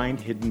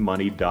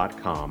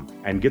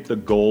findhiddenmoney.com and get the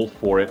Goal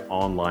For It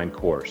online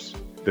course.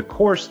 The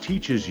course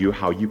teaches you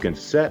how you can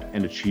set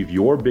and achieve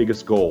your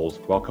biggest goals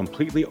while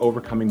completely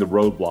overcoming the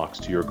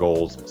roadblocks to your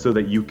goals so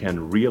that you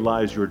can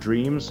realize your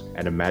dreams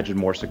and imagine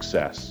more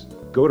success.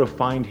 Go to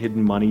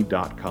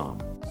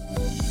findhiddenmoney.com.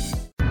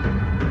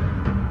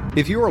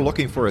 If you are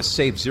looking for a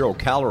safe,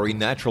 zero-calorie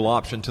natural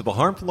option to the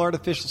harmful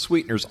artificial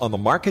sweeteners on the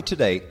market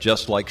today,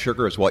 Just Like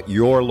Sugar is what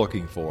you're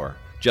looking for.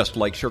 Just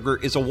Like Sugar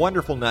is a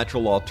wonderful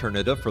natural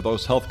alternative for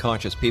those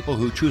health-conscious people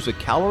who choose a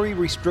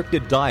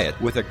calorie-restricted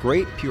diet with a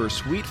great, pure,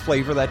 sweet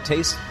flavor that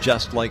tastes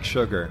just like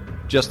sugar.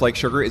 Just Like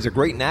Sugar is a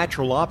great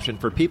natural option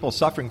for people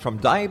suffering from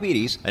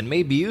diabetes and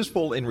may be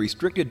useful in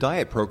restricted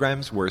diet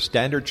programs where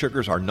standard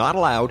sugars are not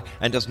allowed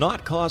and does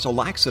not cause a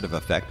laxative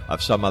effect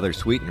of some other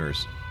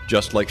sweeteners.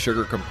 Just Like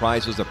Sugar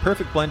comprises a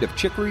perfect blend of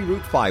chicory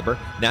root fiber,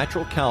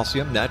 natural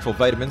calcium, natural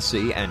vitamin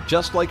C, and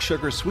Just Like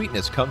Sugar's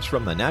sweetness comes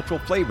from the natural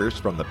flavors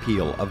from the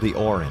peel of the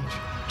orange.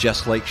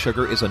 Just Like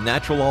Sugar is a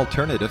natural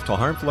alternative to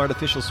harmful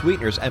artificial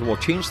sweeteners and will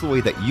change the way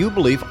that you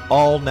believe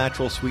all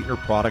natural sweetener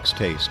products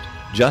taste.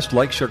 Just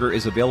Like Sugar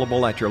is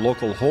available at your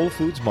local Whole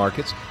Foods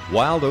markets,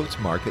 Wild Oats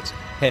markets,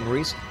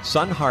 Henry's,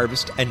 Sun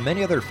Harvest, and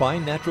many other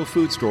fine natural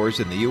food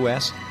stores in the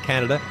U.S.,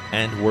 Canada,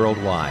 and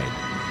worldwide.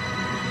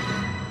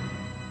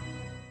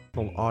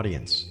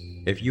 Audience.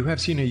 If you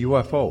have seen a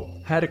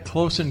UFO, had a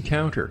close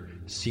encounter,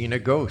 seen a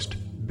ghost,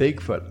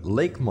 Bigfoot,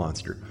 lake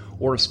monster,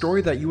 or a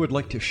story that you would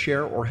like to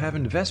share or have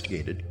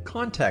investigated,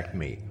 contact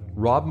me,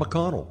 Rob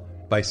McConnell,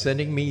 by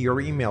sending me your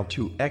email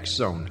to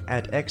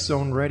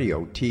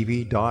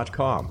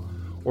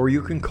xzone@xzoneradiotv.com, or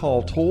you can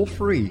call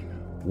toll-free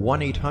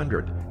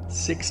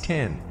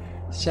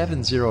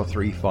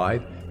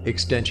 1-800-610-7035,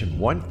 extension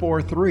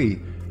 143,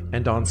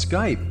 and on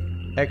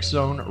Skype,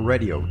 X-Zone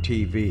Radio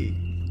TV.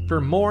 For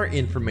more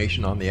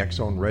information on the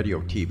X-Zone Radio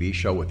TV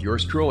show with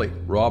yours truly,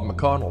 Rob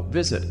McConnell,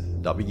 visit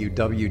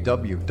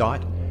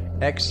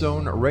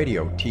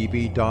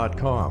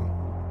www.xzoneradiotv.com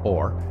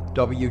or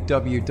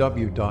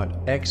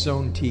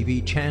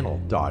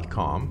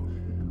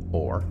www.xzonetvchannel.com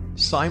or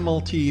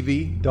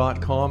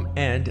simultv.com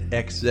and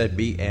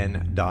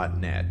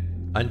xzbn.net.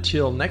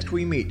 Until next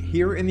we meet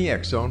here in the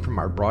X Zone from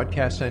our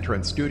broadcast center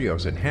and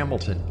studios in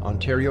Hamilton,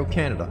 Ontario,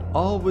 Canada,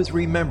 always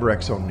remember,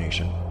 X Zone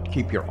Nation,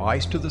 keep your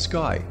eyes to the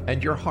sky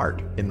and your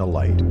heart in the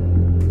light.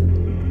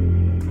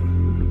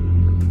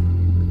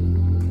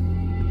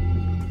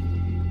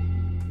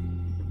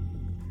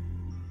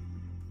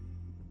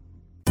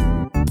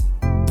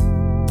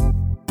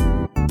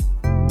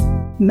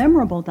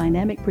 Memorable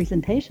dynamic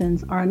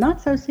presentations are a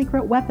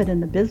not-so-secret weapon in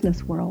the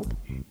business world.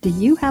 Do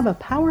you have a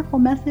powerful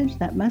message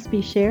that must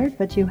be shared,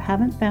 but you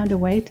haven't found a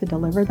way to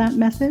deliver that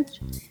message?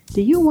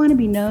 Do you want to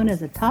be known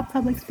as a top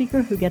public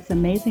speaker who gets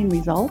amazing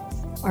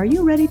results? Are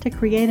you ready to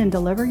create and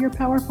deliver your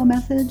powerful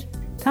message?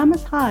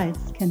 Thomas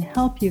Hides can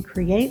help you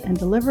create and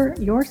deliver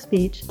your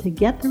speech to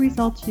get the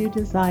results you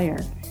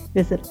desire.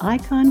 Visit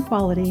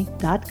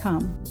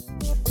iconquality.com.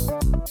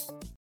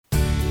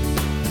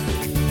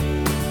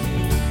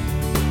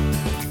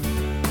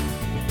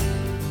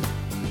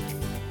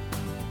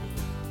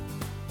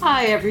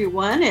 Hi,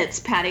 everyone. It's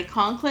Patty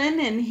Conklin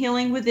and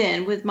Healing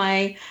Within with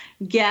my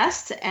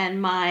guest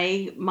and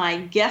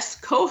my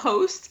guest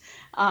co-host,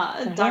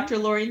 Dr.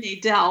 Laurie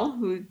Nadel,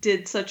 who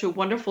did such a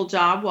wonderful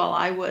job while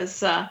I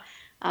was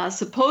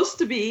supposed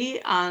to be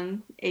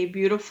on a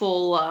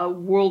beautiful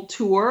world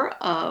tour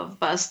of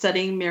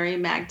studying Mary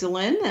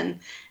Magdalene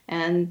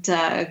and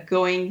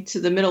going to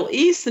the Middle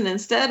East. And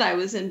instead, I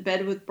was in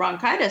bed with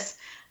bronchitis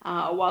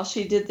while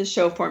she did the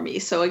show for me.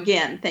 So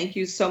again, thank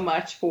you so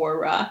much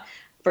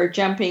for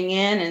jumping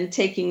in and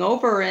taking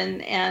over.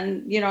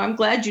 And you know, I'm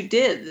glad you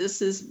did.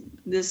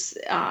 This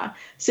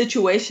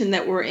situation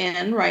that we're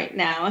in right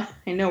now.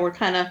 I know we're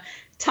kind of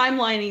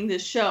timelining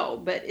this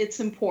show, but it's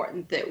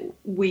important that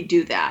we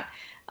do that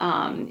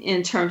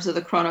in terms of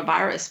the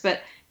coronavirus.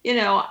 But, you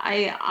know,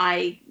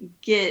 I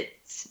get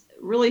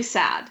really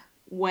sad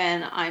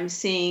when I'm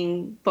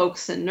seeing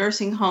folks in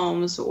nursing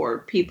homes or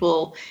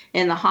people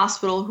in the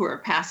hospital who are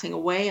passing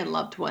away and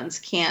loved ones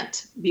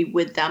can't be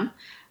with them.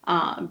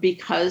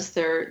 Because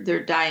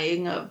they're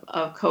dying of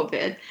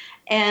COVID,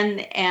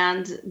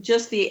 and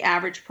just the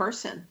average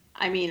person.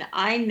 I mean,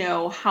 I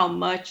know how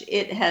much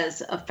it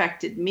has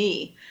affected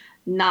me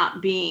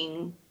not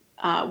being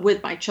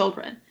with my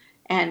children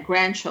and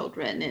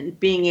grandchildren and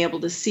being able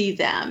to see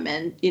them.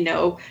 And, you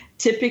know,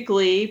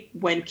 typically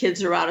when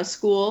kids are out of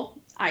school,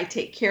 I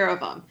take care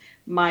of them.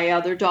 My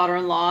other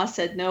daughter-in-law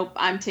said, nope,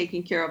 I'm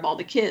taking care of all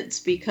the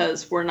kids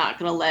because we're not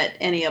going to let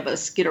any of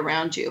us get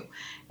around you.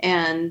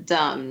 And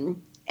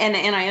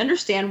I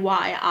understand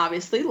why,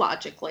 obviously,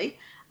 logically,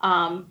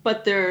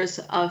 but there's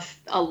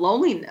a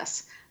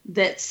loneliness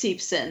that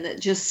seeps in that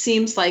just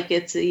seems like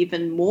it's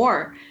even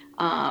more,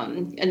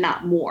 and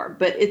not more,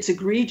 but it's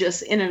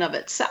egregious in and of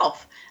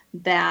itself,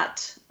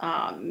 that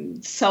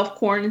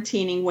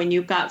self-quarantining when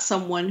you've got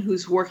someone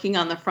who's working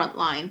on the front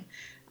line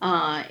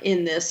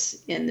in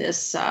this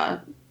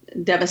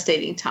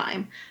devastating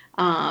time,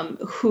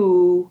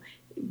 who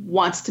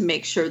wants to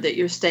make sure that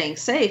you're staying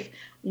safe.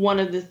 One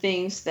of the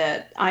things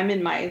that I'm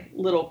in my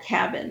little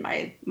cabin,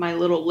 my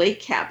little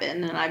lake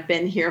cabin, and I've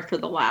been here for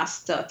the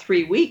last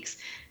 3 weeks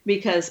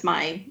because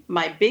my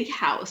big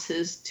house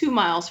is 2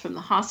 miles from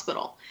the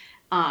hospital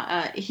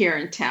here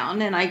in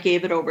town, and I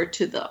gave it over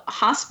to the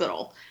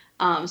hospital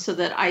so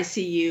that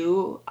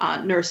ICU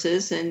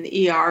nurses and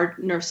ER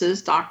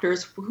nurses,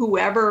 doctors,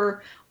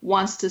 whoever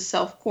wants to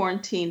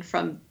self-quarantine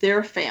from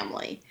their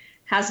family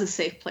has a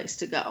safe place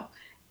to go.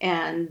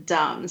 And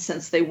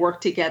since they work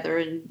together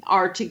and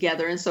are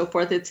together and so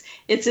forth,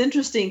 it's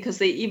interesting because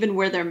they even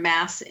wear their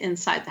masks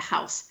inside the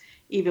house,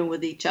 even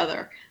with each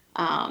other,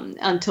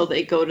 until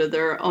they go to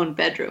their own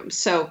bedrooms.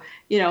 So,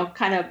 you know,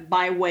 kind of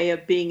my way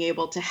of being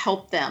able to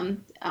help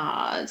them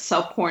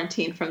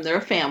self-quarantine from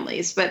their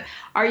families. But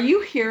are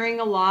you hearing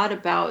a lot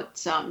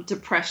about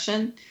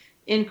depression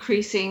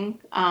increasing?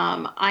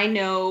 I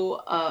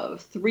know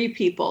of 3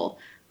 people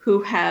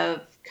who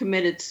have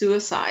committed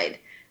suicide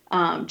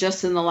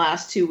just in the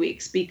last 2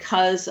 weeks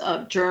because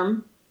of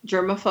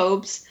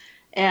germaphobes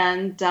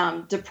and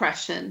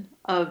depression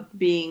of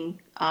being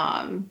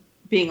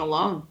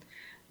alone.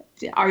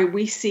 Are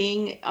we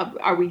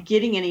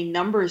getting any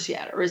numbers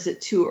yet, or is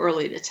it too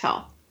early to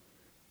tell?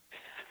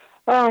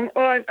 Well,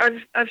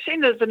 I've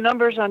seen that the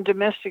numbers on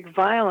domestic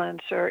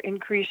violence are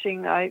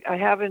increasing. I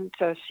haven't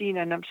seen,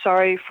 and I'm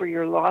sorry for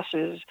your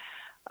losses.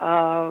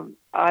 I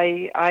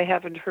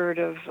haven't heard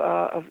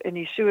of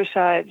any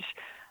suicides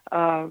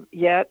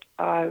yet.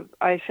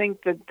 I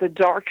think that the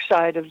dark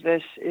side of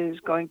this is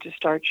going to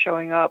start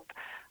showing up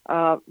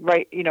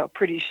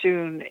pretty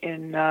soon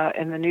in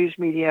the news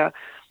media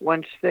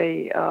once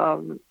they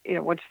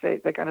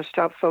they're going to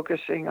stop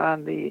focusing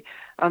on the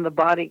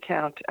body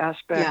count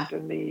aspect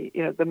and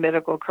the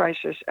medical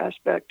crisis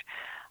aspect.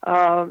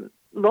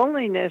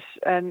 Loneliness,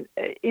 and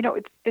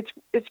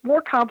it's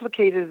more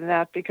complicated than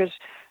that, because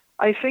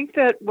I think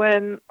that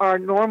when our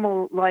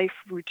normal life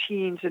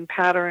routines and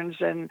patterns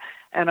and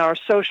our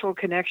social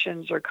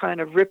connections are kind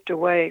of ripped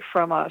away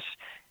from us,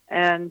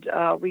 and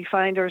we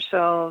find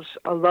ourselves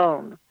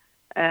alone,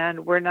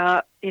 And we're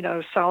not,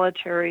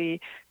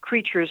 solitary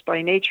creatures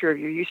by nature.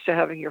 You're used to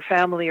having your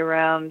family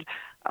around.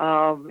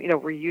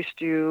 We're used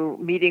to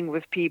meeting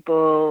with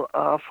people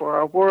for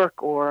our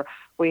work, or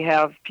we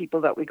have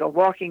people that we go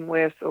walking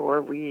with,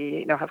 or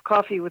we, have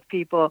coffee with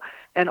people.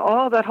 And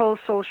all that whole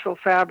social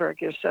fabric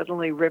is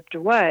suddenly ripped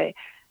away.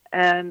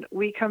 And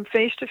we come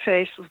face to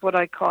face with what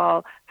I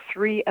call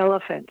three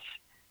elephants.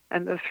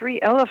 And the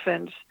three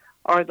elephants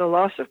are the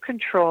loss of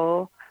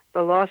control,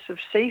 the loss of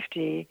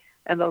safety,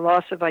 and the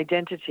loss of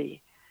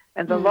identity.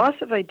 And the loss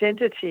of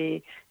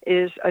identity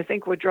is, I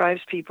think, what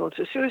drives people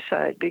to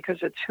suicide, because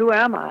it's who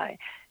am I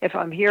if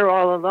I'm here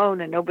all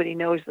alone and nobody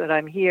knows that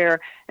I'm here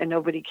and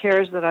nobody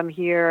cares that I'm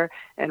here,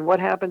 and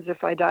what happens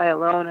if I die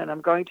alone, and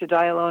I'm going to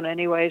die alone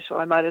anyway, so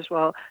I might as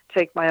well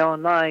take my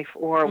own life,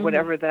 or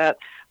whatever that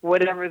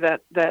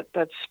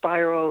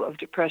spiral of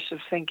depressive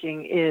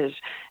thinking is.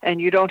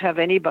 And you don't have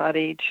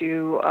anybody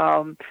to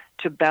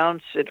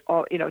bounce it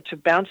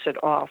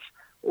off,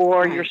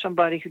 or you're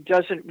somebody who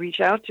doesn't reach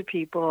out to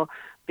people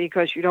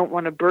because you don't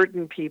want to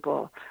burden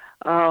people.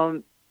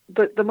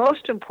 But the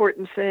most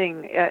important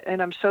thing,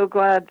 and I'm so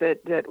glad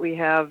that we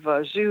have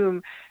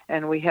Zoom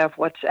and we have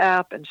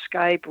WhatsApp and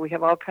Skype, we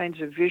have all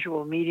kinds of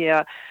visual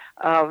media,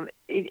 and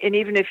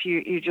even if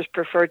you just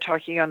prefer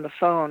talking on the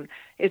phone,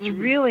 it's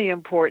really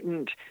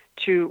important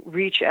to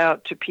reach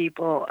out to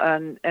people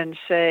and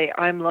say,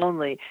 I'm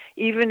lonely.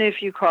 Even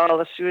if you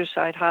call a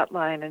suicide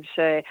hotline and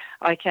say,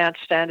 I can't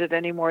stand it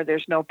anymore,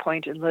 there's no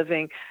point in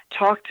living,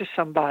 talk to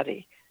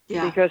somebody.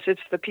 Yeah. Because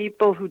it's the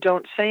people who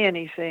don't say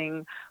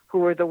anything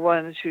who are the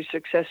ones who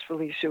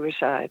successfully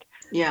suicide.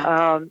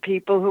 Yeah.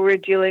 People who are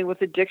dealing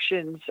with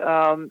addictions,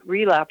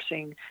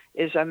 relapsing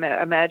is, I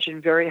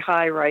imagine, very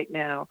high right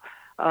now.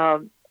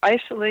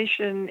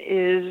 Isolation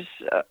is,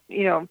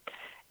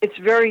 it's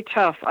very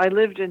tough. I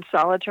lived in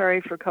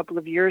solitary for a couple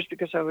of years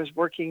because I was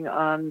working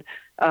on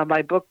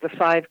my book, The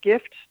 5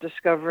 Gifts,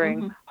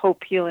 Discovering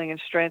Hope, Healing, and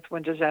Strength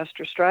When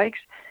Disaster Strikes.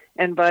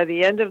 And by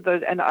the end of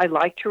and I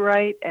like to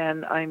write,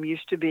 and I'm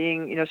used to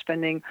being,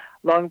 spending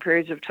long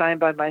periods of time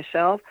by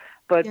myself.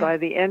 But by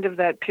the end of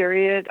that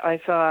period, I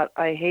thought,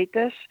 I hate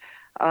this.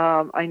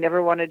 I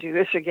never want to do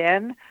this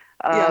again.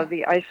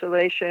 The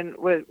isolation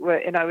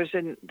and I was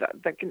in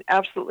an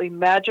absolutely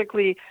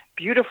magically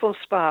beautiful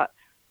spot.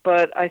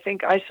 But I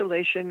think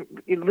isolation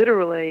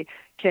literally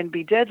can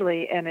be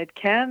deadly, and it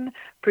can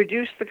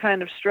produce the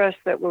kind of stress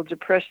that will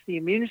depress the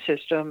immune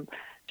system.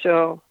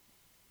 So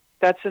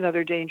that's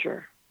another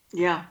danger.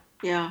 Yeah.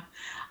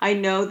 I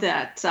know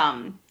that,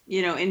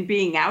 in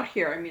being out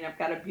here, I've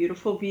got a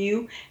beautiful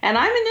view, and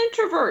I'm an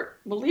introvert.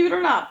 Believe it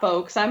or not,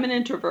 folks, I'm an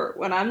introvert.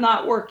 When I'm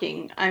not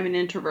working, I'm an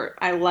introvert.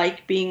 I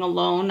like being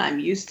alone. I'm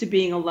used to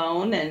being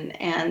alone,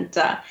 and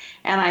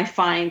I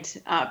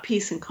find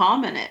peace and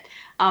calm in it.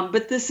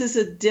 But this is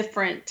a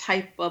different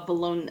type of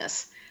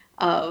aloneness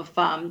of,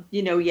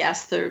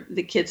 yes,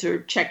 the kids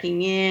are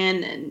checking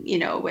in, and,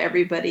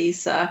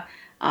 everybody's,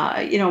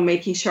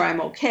 making sure I'm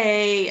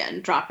okay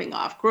and dropping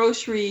off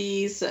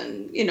groceries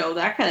and,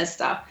 that kind of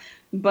stuff.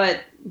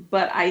 But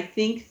I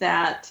think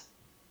that,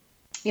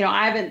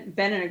 I haven't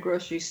been in a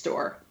grocery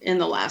store in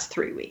the last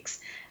 3 weeks.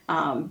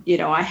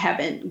 I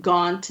haven't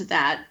gone to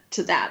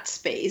that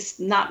space,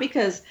 not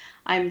because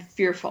I'm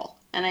fearful.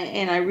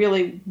 And I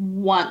really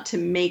want to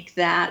make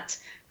that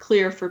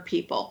clear for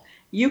people.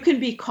 You can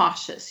be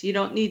cautious. You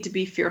don't need to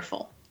be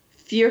fearful.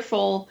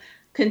 Fearful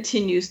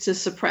continues to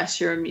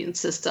suppress your immune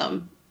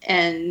system,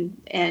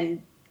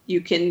 and you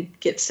can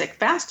get sick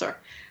faster.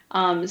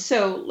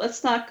 So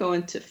let's not go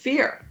into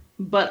fear,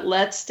 but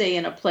let's stay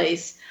in a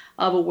place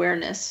of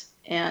awareness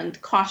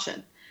and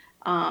caution.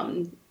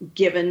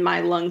 Given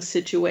my lung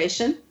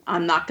situation,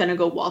 I'm not going to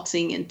go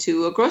waltzing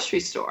into a grocery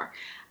store.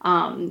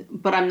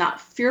 But I'm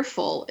not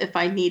fearful if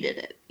I needed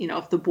it.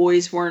 If the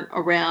boys weren't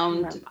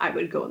around, I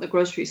would go in the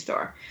grocery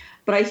store.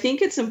 But I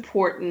think it's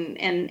important,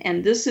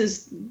 and this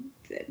is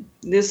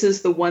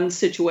the one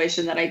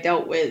situation that I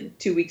dealt with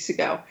 2 weeks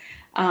ago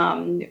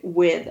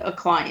with a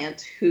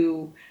client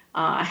who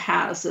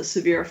has a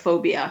severe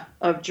phobia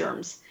of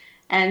germs.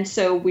 And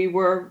so we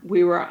were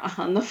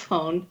on the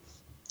phone.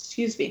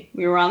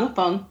 We were on the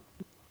phone,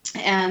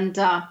 and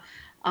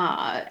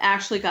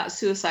actually got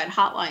suicide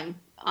hotline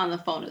on the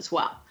phone as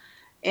well.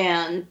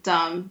 And,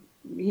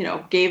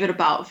 gave it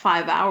about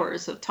 5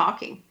 hours of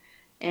talking,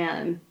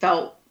 and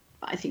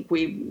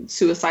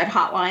suicide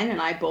hotline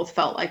and I both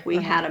felt like we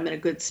had him in a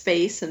good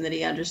space, and that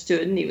he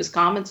understood and he was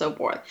calm and so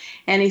forth.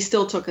 And he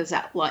still took his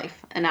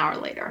life an hour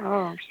later.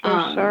 Oh,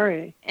 I'm so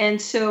sorry.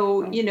 And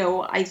so,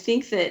 I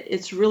think that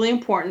it's really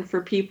important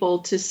for people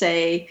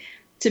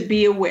to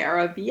be aware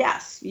of,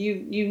 yes, you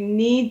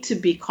need to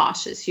be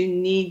cautious. You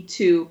need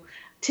to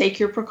take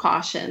your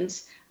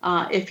precautions.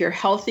 If you're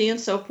healthy and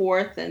so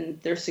forth, and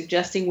they're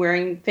suggesting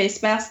wearing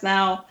face masks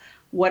now,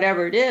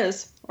 whatever it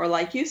is, or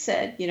like you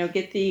said,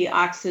 get the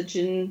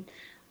oxygen.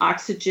 I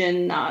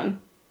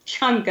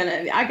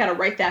gotta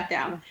write that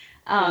down.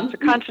 It's a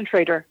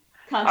concentrator.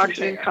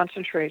 Oxygen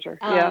concentrator.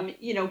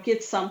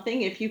 Get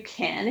something if you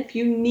can, if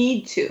you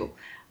need to.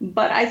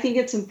 But I think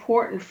it's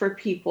important for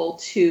people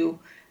to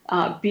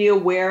be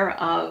aware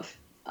of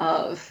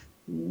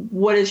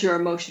what is your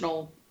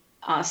emotional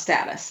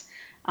status.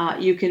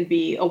 You can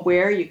be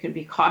aware, you can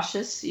be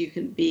cautious, you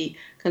can be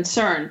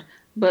concerned,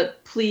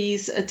 but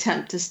please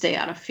attempt to stay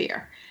out of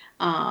fear.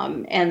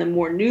 And the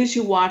more news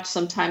you watch,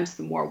 sometimes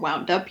the more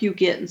wound up you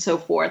get and so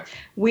forth.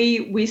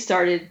 We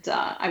started,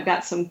 I've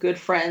got some good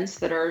friends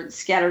that are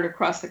scattered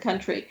across the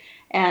country.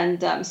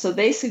 And so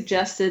they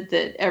suggested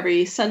that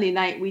every Sunday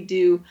night we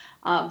do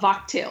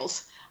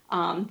Vocktails,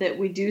 that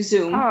we do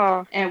Zoom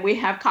and we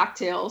have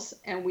cocktails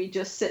and we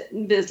just sit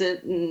and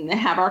visit and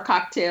have our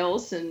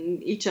cocktails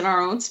and each in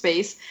our own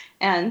space.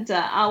 And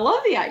I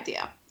love the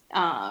idea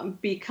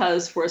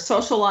because we're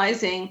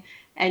socializing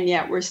and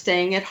yet we're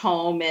staying at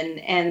home,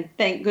 and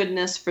thank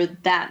goodness for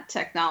that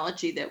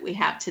technology that we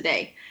have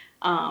today,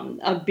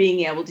 of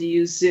being able to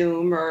use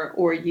Zoom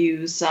or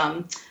use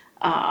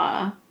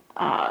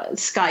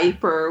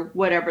Skype or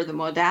whatever the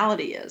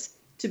modality is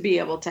to be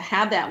able to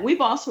have that. We've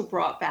also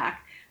brought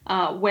back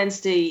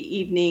Wednesday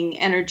evening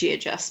energy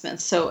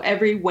adjustments. So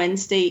every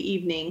Wednesday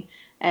evening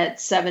at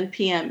 7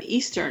 p.m.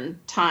 Eastern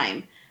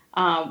time,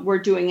 we're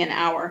doing an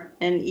hour,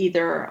 and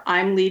either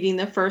I'm leading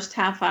the first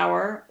half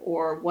hour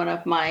or one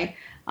of my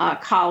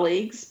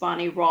colleagues,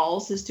 Bonnie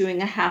Rawls, is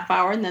doing a half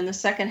hour, and then the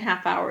second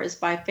half hour is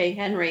by Faye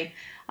Henry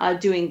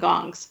doing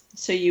gongs.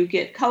 So you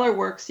get color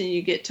works and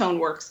you get tone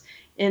works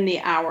in the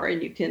hour,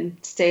 and you can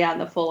stay on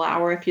the full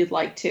hour if you'd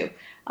like to.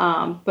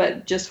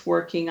 But just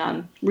working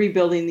on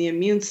rebuilding the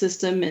immune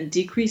system and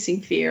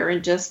decreasing fear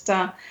and just,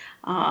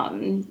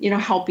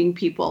 helping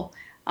people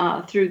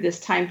through this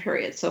time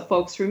period. So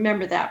folks,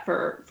 remember that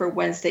for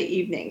Wednesday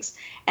evenings.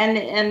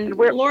 And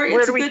Laurie,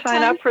 where do we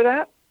sign up for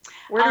that?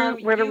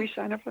 Where do we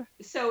sign up for?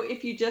 So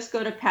if you just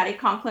go to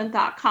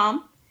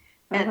pattyconklin.com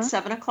at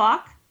 7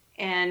 o'clock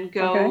and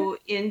go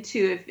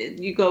into, if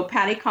you go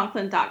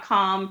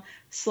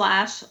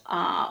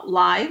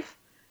pattyconklin.com/live,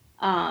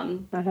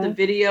 the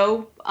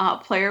video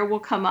player will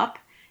come up,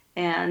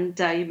 and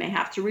you may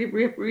have to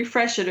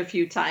refresh it a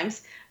few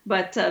times,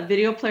 but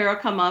video player will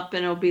come up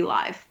and it'll be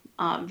live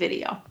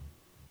video.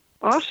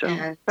 Awesome.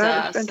 And,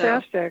 that is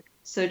fantastic.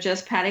 So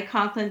just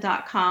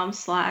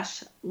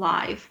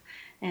pattyconklin.com/live,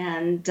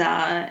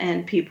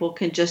 and people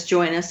can just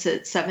join us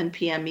at 7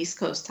 p.m. East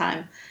Coast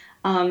time.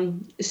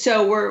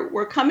 So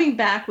we're coming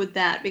back with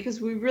that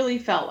because we really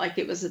felt like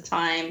it was a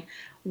time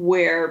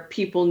where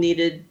people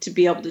needed to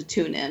be able to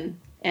tune in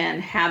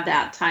and have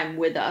that time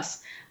with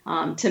us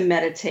to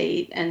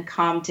meditate and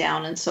calm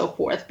down and so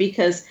forth,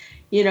 because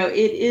it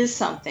is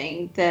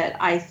something that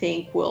I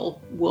think will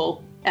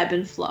ebb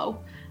and flow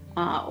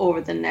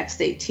over the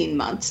next 18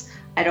 months.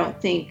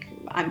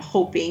 I'm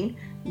hoping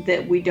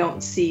that we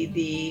don't see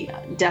the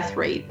death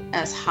rate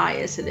as high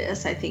as it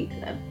is. I think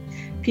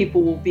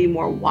people will be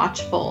more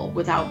watchful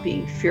without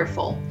being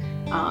fearful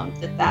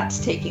that that's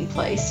taking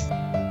place.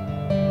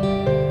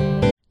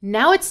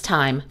 Now it's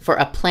time for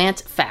a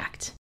plant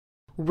fact.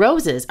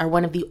 Roses are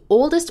one of the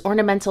oldest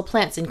ornamental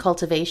plants in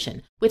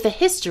cultivation, with a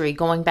history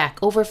going back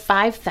over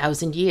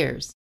 5,000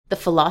 years. The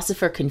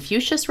philosopher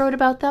Confucius wrote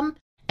about them,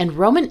 and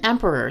Roman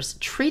emperors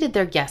treated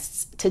their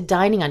guests to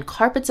dining on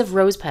carpets of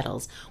rose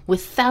petals,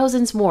 with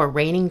thousands more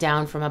raining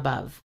down from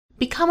above.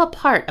 Become a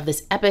part of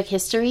this epic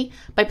history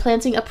by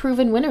planting a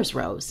Proven Winners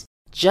rose.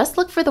 Just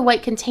look for the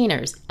white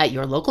containers at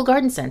your local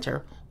garden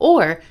center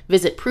or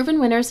visit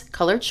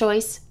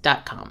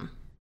provenwinnerscolorchoice.com.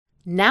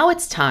 Now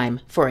it's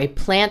time for a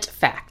plant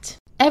fact.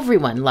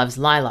 Everyone loves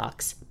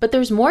lilacs, but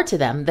there's more to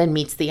them than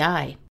meets the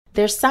eye.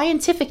 Their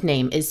scientific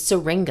name is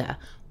syringa,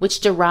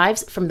 which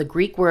derives from the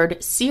Greek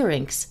word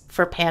syrinx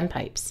for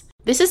panpipes.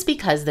 This is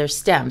because their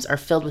stems are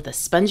filled with a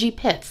spongy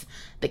pith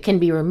that can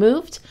be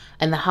removed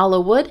and the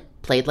hollow wood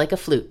played like a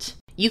flute.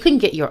 You can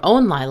get your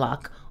own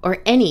lilac or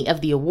any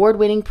of the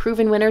award-winning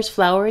Proven Winners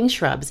flowering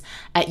shrubs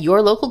at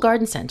your local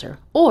garden center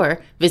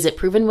or visit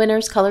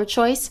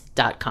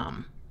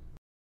provenwinnerscolorchoice.com.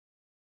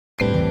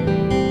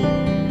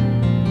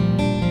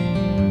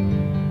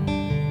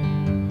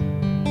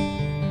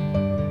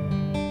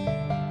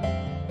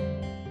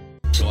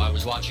 So I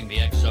was watching the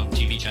X Zone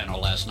TV channel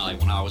last night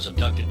when I was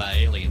abducted by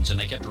aliens, and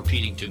they kept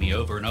repeating to me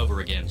over and over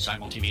again,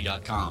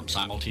 simultv.com,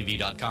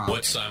 simultv.com.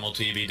 What's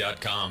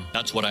simultv.com?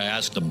 That's what I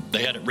asked them.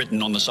 They had it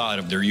written on the side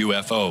of their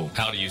UFO.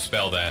 How do you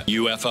spell that?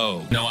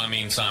 UFO. No, I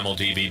mean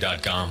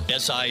simultv.com.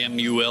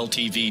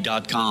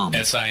 simultv.com.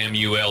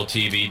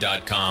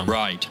 simultv.com.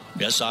 Right.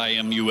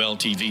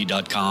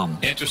 simultv.com.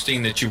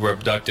 Interesting that you were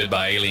abducted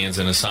by aliens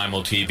in a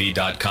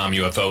simultv.com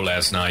UFO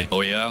last night. Oh,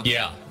 yeah?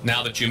 Yeah.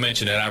 Now that you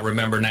mention it, I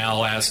remember now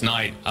last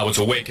night I was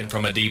awakened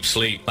from a deep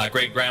sleep. My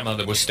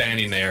great-grandmother was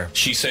standing there.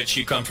 She said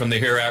she'd come from the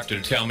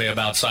hereafter to tell me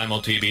about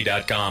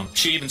simultv.com.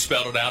 She even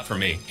spelled it out for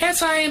me.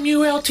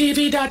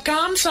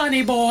 simultv.com,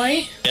 sonny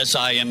boy.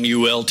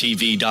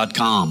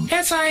 simultv.com.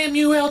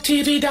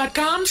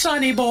 simultv.com,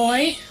 sonny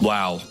boy.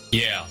 Wow.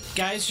 Yeah.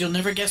 Guys, you'll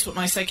never guess what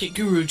my psychic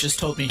guru just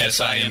told me.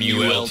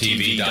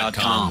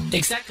 simultv.com.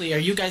 Exactly. Are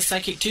you guys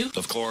psychic too?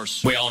 Of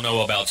course. We all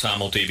know about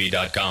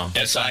simultv.com.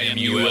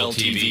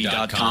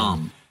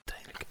 simultv.com.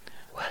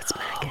 What's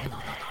making?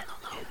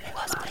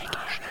 What's making?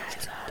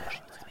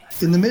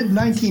 In the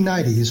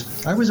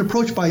mid-1990s, I was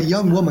approached by a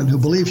young woman who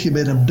believed she'd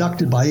been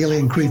abducted by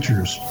alien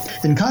creatures.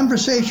 In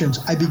conversations,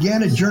 I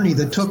began a journey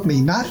that took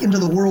me not into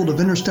the world of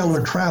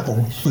interstellar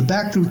travel, but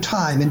back through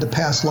time into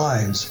past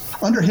lives.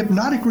 Under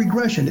hypnotic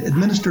regression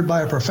administered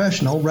by a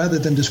professional rather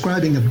than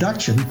describing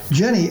abduction,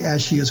 Jenny,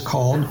 as she is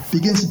called,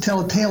 begins to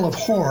tell a tale of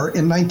horror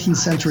in 19th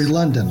century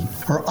London.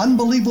 Her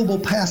unbelievable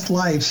past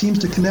life seems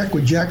to connect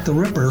with Jack the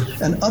Ripper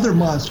and other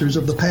monsters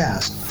of the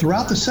past.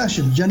 Throughout the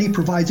session, Jenny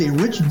provides a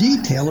rich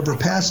detail of her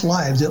past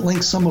lives that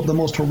links some of the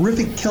most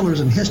horrific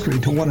killers in history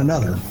to one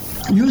another.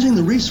 Using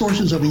the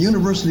resources of a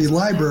university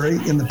library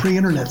in the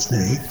pre-internet's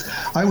day,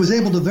 I was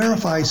able to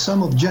verify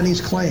some of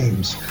Jenny's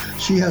claims.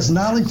 She has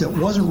knowledge that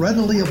wasn't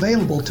readily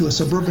available to a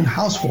suburban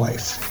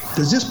housewife.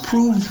 Does this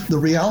prove the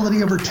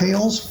reality of her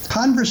tales?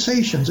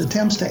 Conversations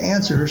attempts to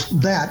answer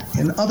that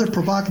and other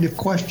provocative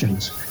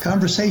questions.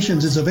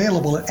 Conversations is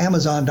available at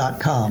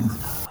Amazon.com.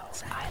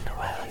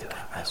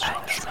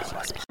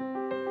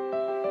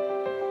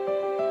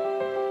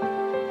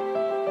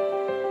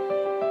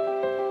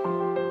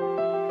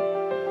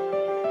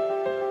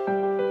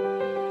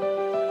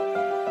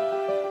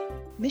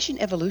 Mission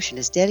Evolution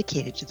is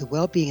dedicated to the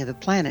well-being of the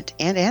planet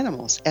and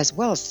animals, as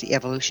well as the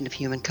evolution of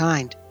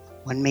humankind.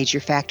 One major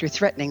factor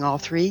threatening all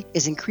three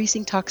is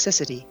increasing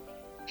toxicity.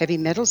 Heavy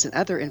metals and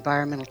other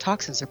environmental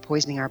toxins are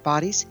poisoning our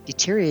bodies,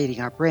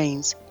 deteriorating our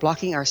brains,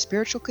 blocking our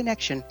spiritual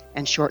connection,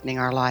 and shortening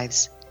our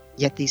lives.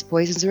 Yet these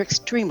poisons are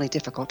extremely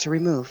difficult to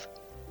remove.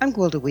 I'm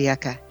Gwilda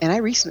Wiyaka, and I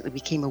recently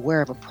became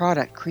aware of a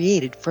product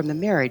created from the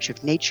marriage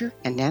of nature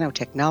and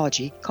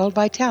nanotechnology called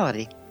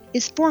Vitality.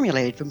 It's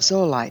formulated from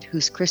zoolite,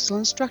 whose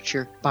crystalline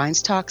structure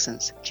binds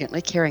toxins,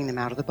 gently carrying them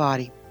out of the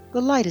body.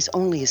 The light is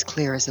only as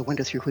clear as the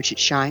window through which it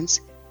shines.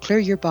 Clear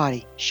your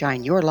body,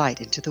 shine your light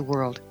into the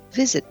world.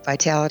 Visit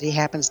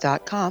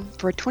vitalityhappens.com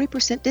for a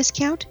 20%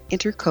 discount.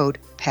 Enter code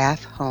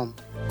PATHHOME.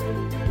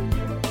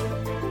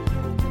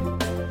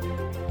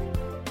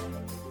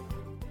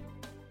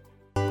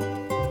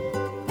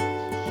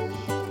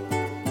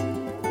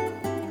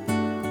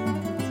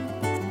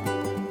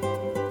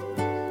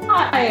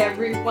 Hi,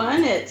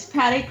 everyone. It's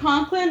Patty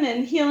Conklin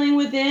and Healing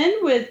Within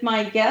with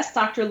my guest,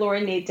 Dr.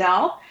 Laurie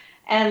Nadel.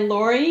 And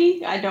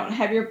Laurie, I don't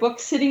have your book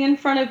sitting in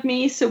front of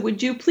me, so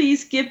would you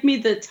please give me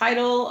the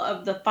title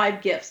of the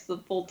 5 gifts, the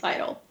full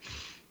title?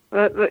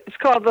 It's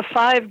called The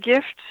 5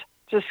 Gifts,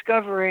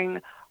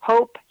 Discovering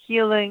Hope,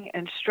 Healing,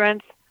 and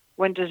Strength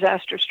When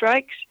Disaster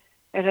Strikes.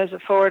 It has a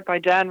foreword by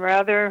Dan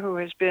Rather, who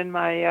has been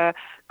my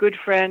good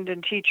friend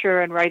and teacher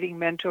and writing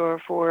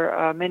mentor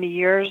for many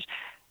years.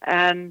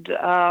 And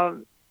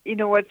you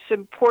know, what's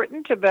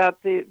important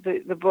about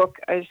the book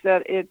is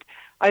that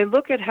I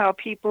look at how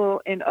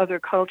people in other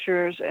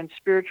cultures and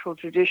spiritual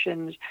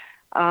traditions,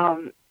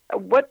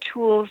 what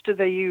tools do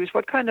they use,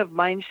 what kind of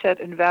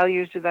mindset and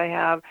values do they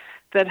have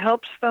that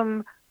helps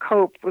them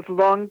cope with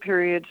long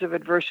periods of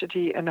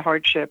adversity and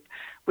hardship,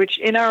 which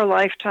in our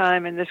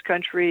lifetime in this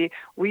country,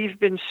 we've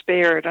been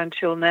spared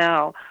until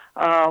now.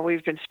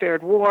 We've been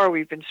spared war.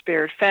 We've been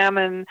spared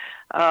famine.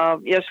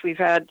 Yes, we've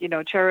had,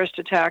 terrorist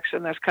attacks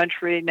in this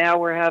country. Now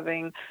we're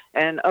having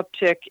an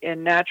uptick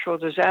in natural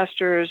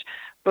disasters.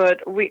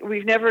 But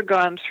we've never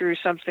gone through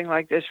something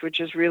like this, which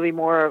is really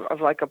more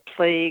of like a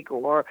plague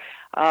or,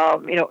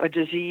 a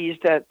disease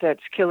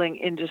that's killing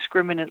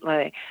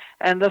indiscriminately.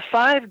 And the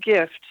 5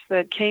 gifts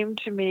that came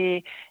to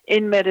me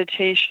in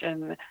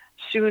meditation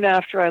soon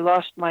after I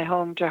lost my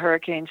home to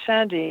Hurricane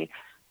Sandy,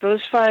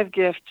 those 5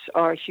 gifts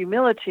are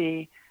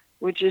humility,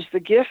 which is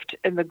the gift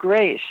and the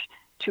grace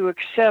to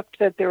accept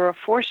that there are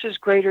forces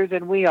greater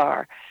than we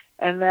are,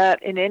 and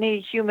that in any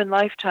human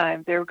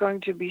lifetime there are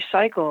going to be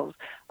cycles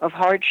of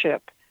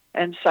hardship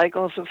and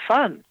cycles of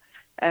fun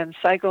and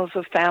cycles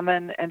of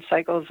famine and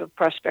cycles of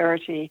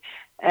prosperity.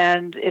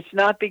 And it's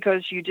not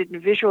because you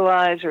didn't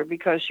visualize or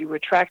because you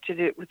attracted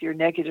it with your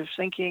negative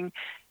thinking.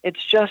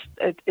 It's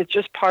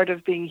just part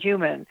of being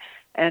human.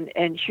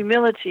 And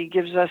humility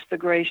gives us the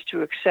grace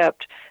to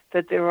accept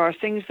that there are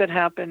things that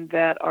happen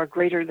that are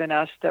greater than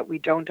us that we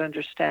don't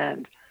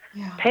understand.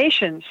 Yeah.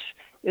 Patience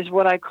is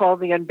what I call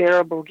the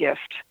unbearable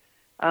gift.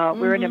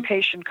 We're an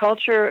impatient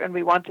culture, and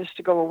we want this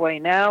to go away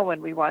now,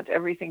 and we want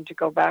everything to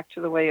go back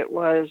to the way it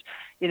was,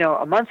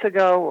 a month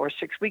ago or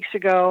 6 weeks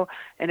ago.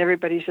 And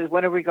everybody says,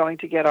 when are we going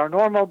to get our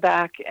normal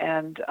back?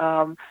 And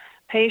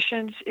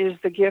patience is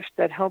the gift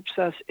that helps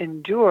us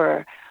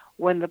endure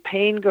when the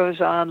pain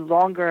goes on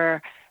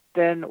longer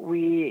than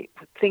we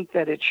think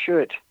that it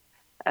should.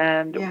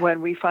 And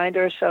when we find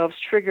ourselves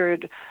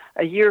triggered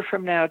a year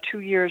from now,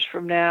 2 years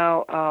from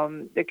now,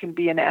 it can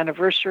be an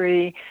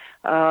anniversary,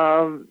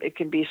 it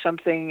can be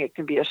something, it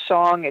can be a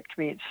song, it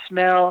can be a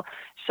smell.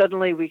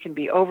 Suddenly we can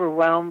be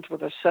overwhelmed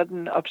with a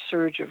sudden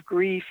upsurge of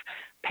grief.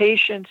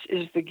 Patience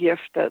is the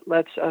gift that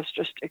lets us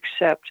just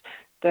accept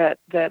that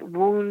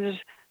wounds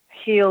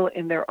heal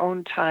in their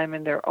own time,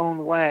 in their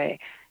own way.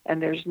 And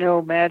there's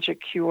no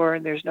magic cure,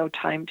 and there's no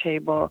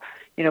timetable.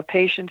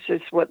 Patience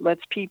is what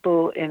lets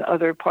people in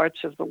other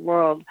parts of the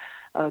world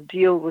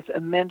deal with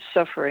immense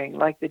suffering,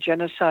 like the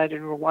genocide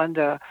in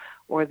Rwanda,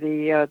 or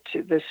the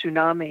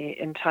tsunami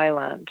in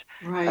Thailand.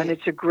 Right. And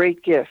it's a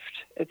great gift.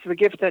 It's the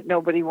gift that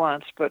nobody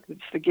wants, but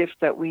it's the gift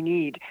that we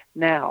need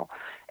now.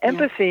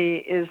 Empathy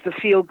is the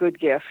feel-good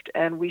gift,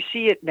 and we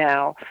see it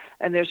now.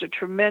 And there's a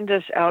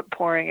tremendous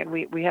outpouring, and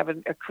we have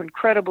an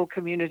incredible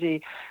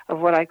community of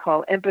what I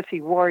call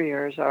empathy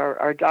warriors,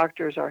 our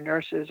doctors, our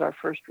nurses, our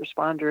first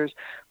responders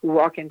who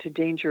walk into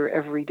danger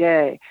every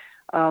day.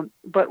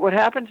 But what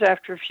happens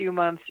after a few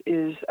months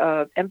is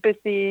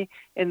empathy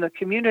in the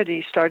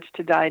community starts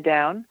to die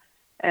down,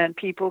 and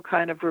people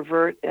kind of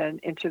revert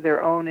into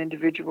their own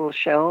individual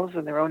shells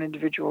and their own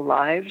individual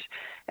lives.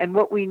 And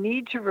what we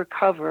need to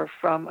recover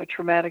from a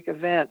traumatic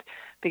event,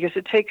 because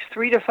it takes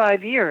 3 to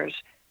 5 years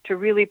to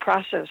really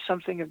process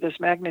something of this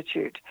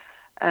magnitude.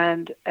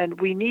 And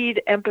we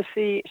need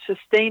empathy,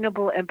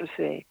 sustainable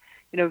empathy.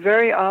 You know,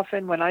 very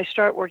often when I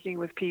start working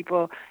with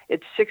people,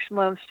 it's 6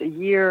 months, a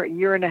year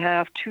and a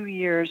half, 2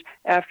 years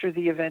after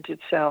the event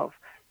itself.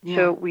 Yeah.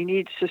 So we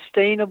need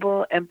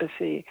sustainable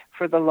empathy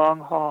for the long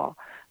haul.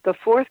 The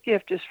fourth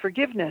gift is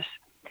forgiveness.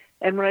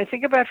 And when I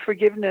think about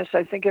forgiveness,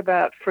 I think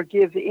about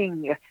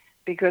forgiving,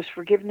 because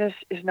forgiveness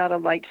is not a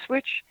light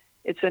switch.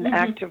 It's an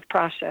active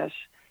process.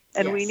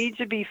 And we need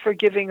to be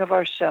forgiving of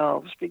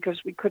ourselves,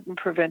 because we couldn't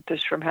prevent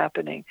this from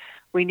happening.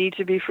 We need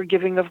to be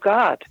forgiving of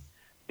God,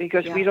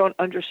 because we don't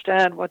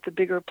understand what the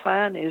bigger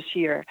plan is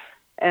here.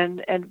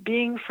 And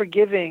being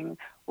forgiving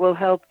will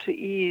help to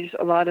ease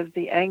a lot of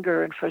the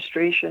anger and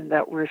frustration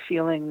that we're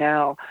feeling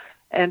now.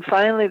 And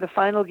finally, the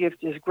final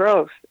gift is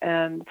growth.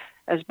 And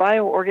as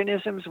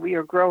bioorganisms, we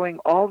are growing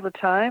all the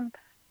time,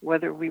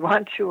 whether we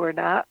want to or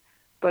not.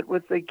 But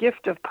with the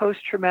gift of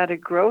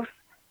post-traumatic growth,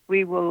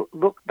 we will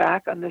look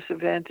back on this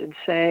event and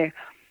say,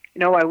 you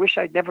know, I wish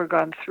I'd never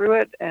gone through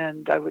it,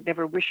 and I would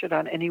never wish it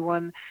on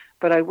anyone,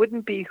 but I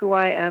wouldn't be who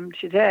I am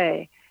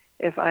today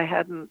if I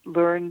hadn't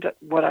learned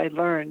what I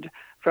learned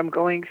from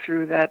going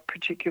through that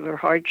particular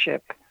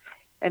hardship.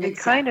 And it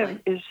kind of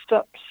is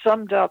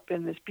summed up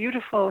in this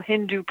beautiful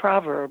Hindu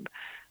proverb,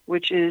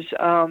 which is,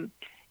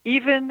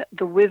 even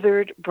the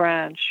withered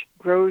branch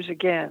grows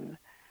again,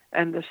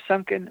 and the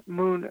sunken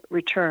moon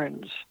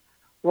returns.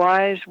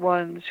 Wise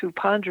ones who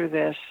ponder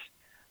this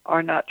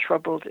are not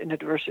troubled in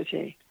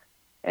adversity.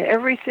 And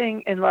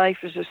everything in life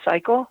is a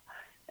cycle,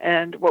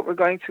 and what we're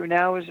going through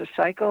now is a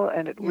cycle,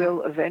 and it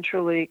will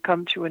eventually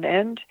come to an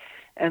end,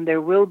 and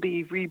there will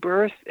be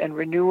rebirth and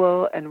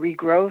renewal and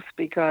regrowth,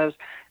 because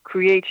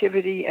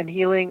creativity and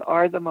healing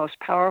are the most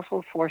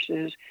powerful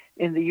forces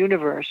in the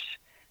universe.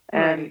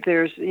 And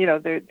there's,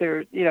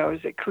 as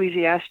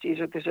Ecclesiastes,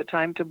 there's a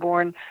time to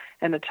born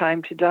and a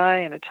time to die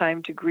and a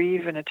time to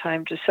grieve and a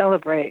time to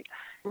celebrate.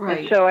 Right.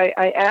 And so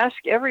I ask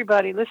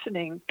everybody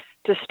listening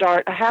to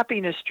start a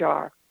happiness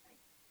jar.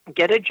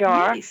 Get a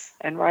jar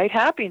and write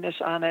happiness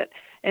on it.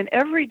 And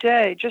every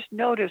day, just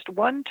notice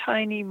one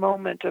tiny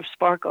moment of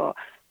sparkle.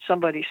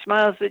 Somebody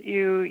smiles at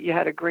you. You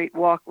had a great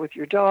walk with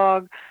your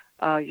dog.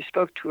 You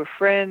spoke to a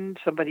friend.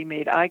 Somebody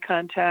made eye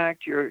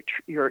contact.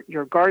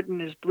 Your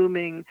garden is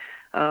blooming.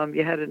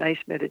 You had a nice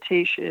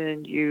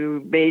meditation.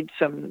 You made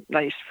some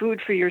nice food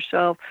for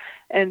yourself.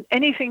 And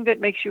anything that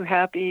makes you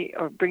happy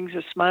or brings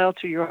a smile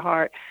to your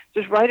heart,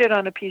 just write it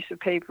on a piece of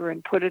paper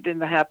and put it in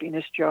the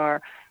happiness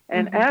jar.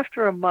 And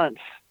after a month,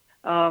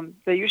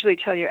 they usually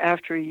tell you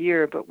after a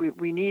year, but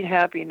we need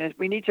happiness.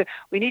 We need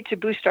to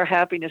boost our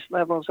happiness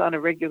levels on a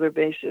regular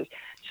basis.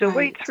 So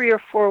wait 3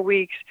 or 4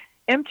 weeks,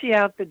 empty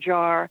out the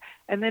jar,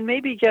 and then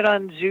maybe get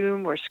on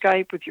Zoom or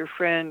Skype with your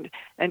friend,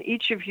 and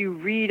each of you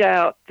read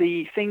out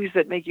the things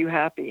that make you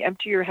happy.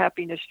 Empty your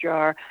happiness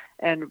jar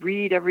and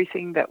read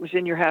everything that was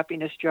in your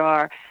happiness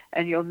jar,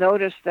 and you'll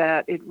notice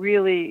that it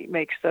really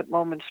makes that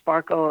moment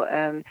sparkle,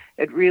 and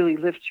it really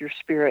lifts your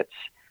spirits.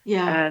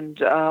 And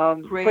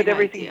put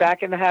everything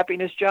back in the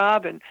happiness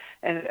jar,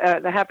 and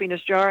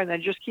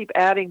then just keep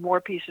adding more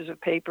pieces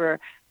of paper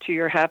to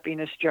your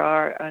happiness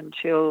jar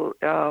until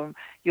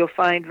you'll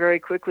find very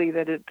quickly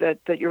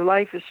that your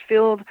life is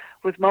filled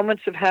with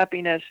moments of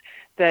happiness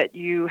that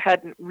you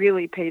hadn't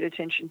really paid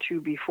attention to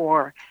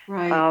before.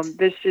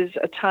 This is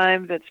a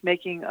time that's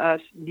making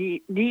us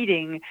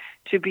needing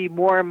to be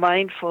more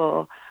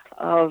mindful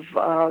of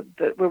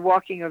that we're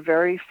walking a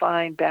very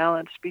fine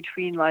balance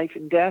between life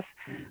and death,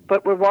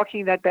 but we're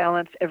walking that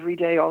balance every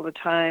day, all the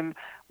time.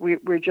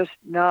 We're just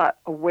not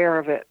aware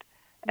of it.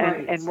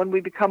 And when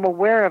we become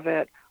aware of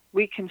it,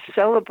 we can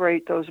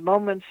celebrate those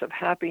moments of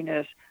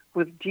happiness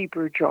with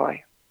deeper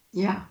joy.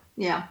 Yeah,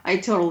 I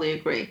totally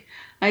agree.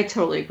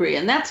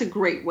 And that's a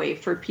great way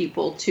for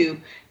people to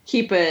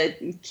keep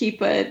a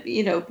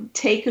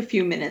take a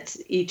few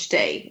minutes each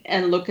day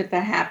and look at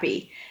the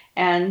happy.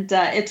 And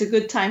it's a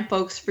good time,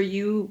 folks, for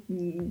you.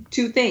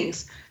 2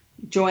 things.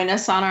 Join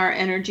us on our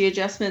Energy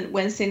Adjustment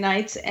Wednesday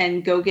nights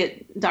and go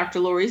get Dr.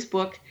 Laurie's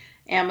book,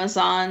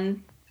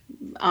 Amazon,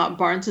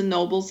 Barnes &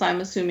 Nobles, I'm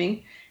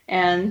assuming,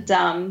 and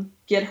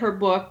get her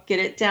book, get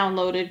it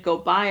downloaded, go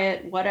buy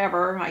it,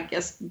 whatever. I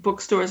guess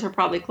bookstores are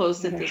probably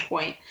closed at this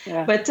point.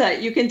 But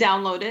you can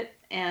download it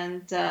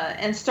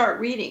and start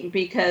reading,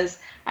 because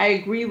I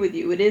agree with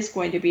you. It is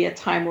going to be a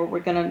time where we're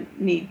going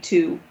to need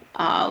to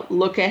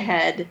look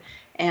ahead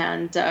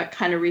and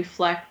kind of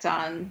reflect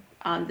on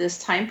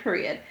this time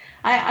period.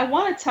 I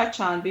want to touch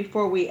on,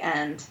 before we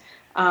end,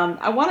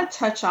 I want to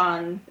touch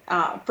on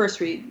first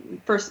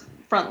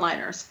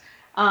frontliners,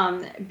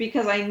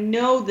 because I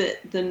know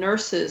that the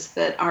nurses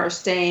that are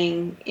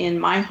staying in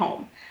my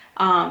home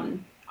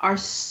are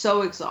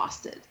so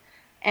exhausted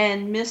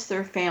and miss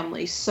their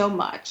families so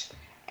much.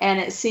 And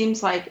it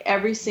seems like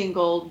every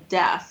single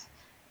death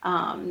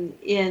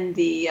in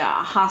the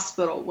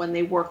hospital, when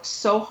they work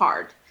so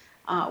hard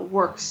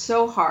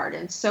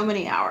and so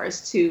many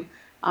hours to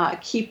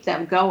keep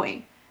them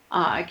going,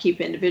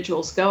 keep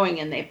individuals going,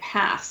 and they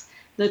pass.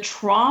 The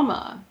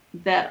trauma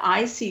that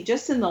I see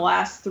just in the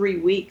last 3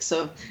 weeks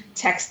of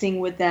texting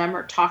with them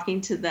or talking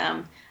to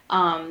them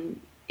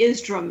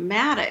is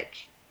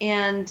dramatic.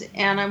 And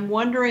I'm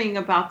wondering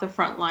about the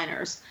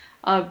frontliners,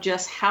 of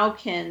just how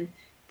can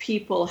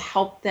people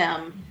help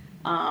them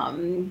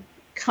come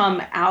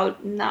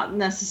out, not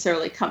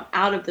necessarily come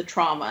out of the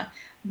trauma,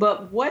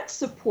 but what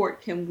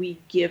support can we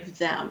give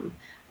them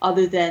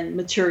other than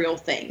material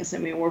things? I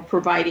mean, we're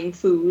providing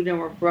food and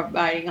we're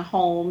providing a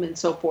home and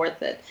so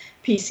forth at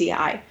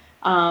PCI.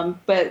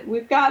 But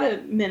we've got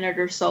a minute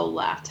or so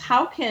left.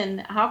 How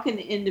can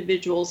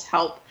individuals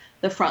help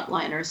the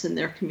frontliners in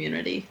their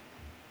community?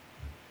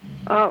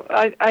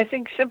 I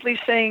think simply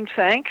saying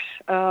thanks.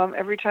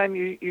 Every time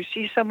you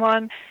see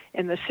someone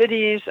in the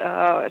cities,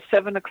 at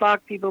 7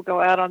 o'clock, people go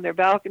out on their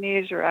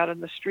balconies or out in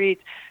the street,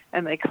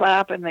 and they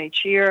clap and they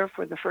cheer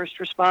for the first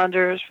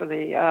responders, for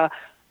the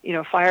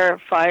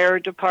fire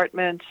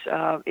departments.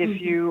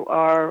 If you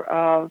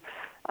are,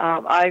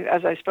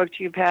 as I spoke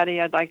to you, Patty,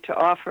 I'd like to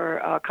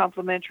offer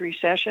complimentary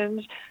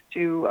sessions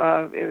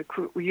to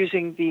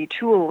using the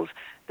tools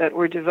that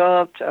were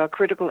developed,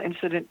 critical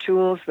incident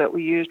tools that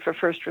we used for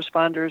first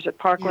responders at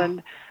Parkland.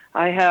 Yeah.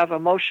 I have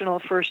emotional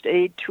first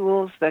aid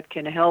tools that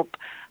can help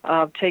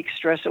take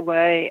stress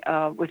away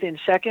within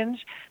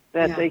seconds,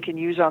 that they can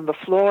use on the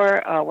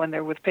floor when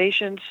they're with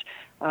patients,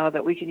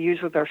 that we can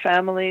use with our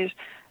families.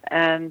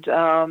 And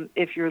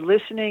if you're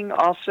listening,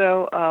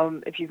 also,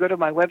 if you go to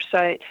my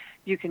website,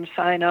 you can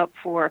sign up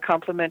for a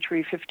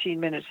complimentary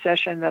 15-minute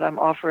session that I'm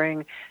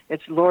offering.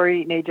 It's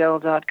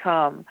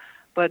laurienadel.com.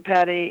 But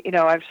Patty,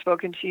 I've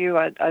spoken to you.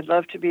 I'd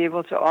love to be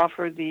able to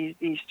offer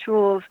these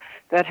tools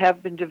that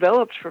have been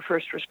developed for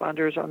first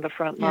responders on the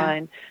front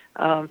line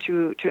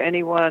to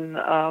anyone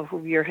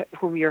whom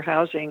you're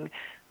housing,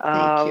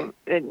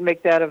 and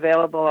make that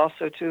available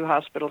also to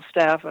hospital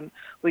staff, and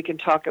we can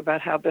talk about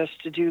how best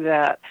to do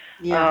that.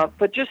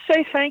 But just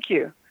say thank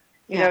you.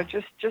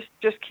 Just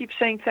keep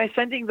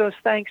sending those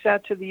thanks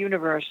out to the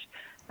universe.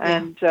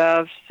 And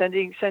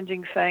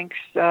sending thanks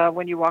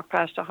when you walk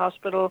past a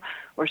hospital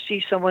or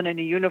see someone in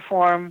a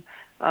uniform.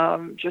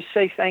 Just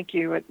say thank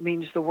you. It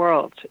means the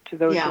world to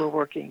those who are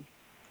working.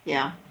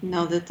 Yeah,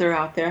 know that they're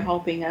out there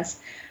helping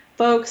us.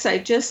 Folks, I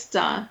just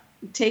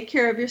take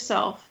care of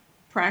yourself.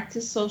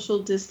 Practice social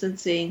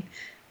distancing.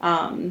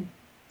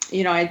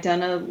 I'd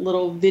done a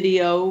little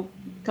video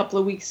a couple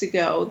of weeks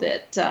ago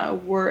that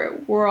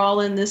we're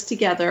all in this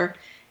together.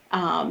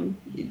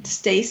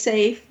 Stay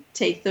safe.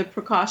 Take the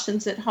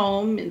precautions at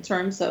home in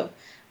terms of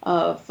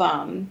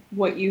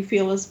what you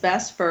feel is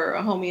best for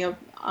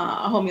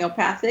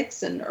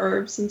homeopathics and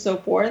herbs and so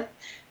forth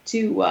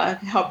to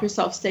help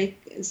yourself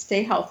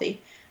stay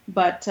healthy.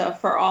 But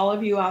for all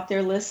of you out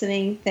there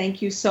listening,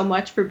 thank you so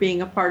much for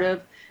being a part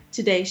of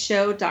today's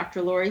show.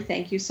 Dr. Laurie,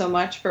 thank you so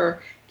much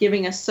for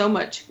giving us so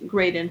much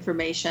great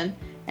information.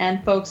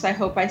 And folks, I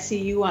hope I see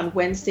you on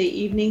Wednesday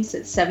evenings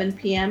at 7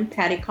 p.m.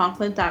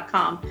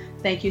 PattyConklin.com.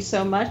 Thank you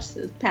so much.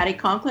 Patty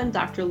Conklin,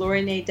 Dr.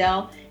 Laurie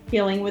Nadel,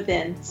 Healing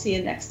Within. See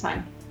you next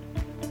time.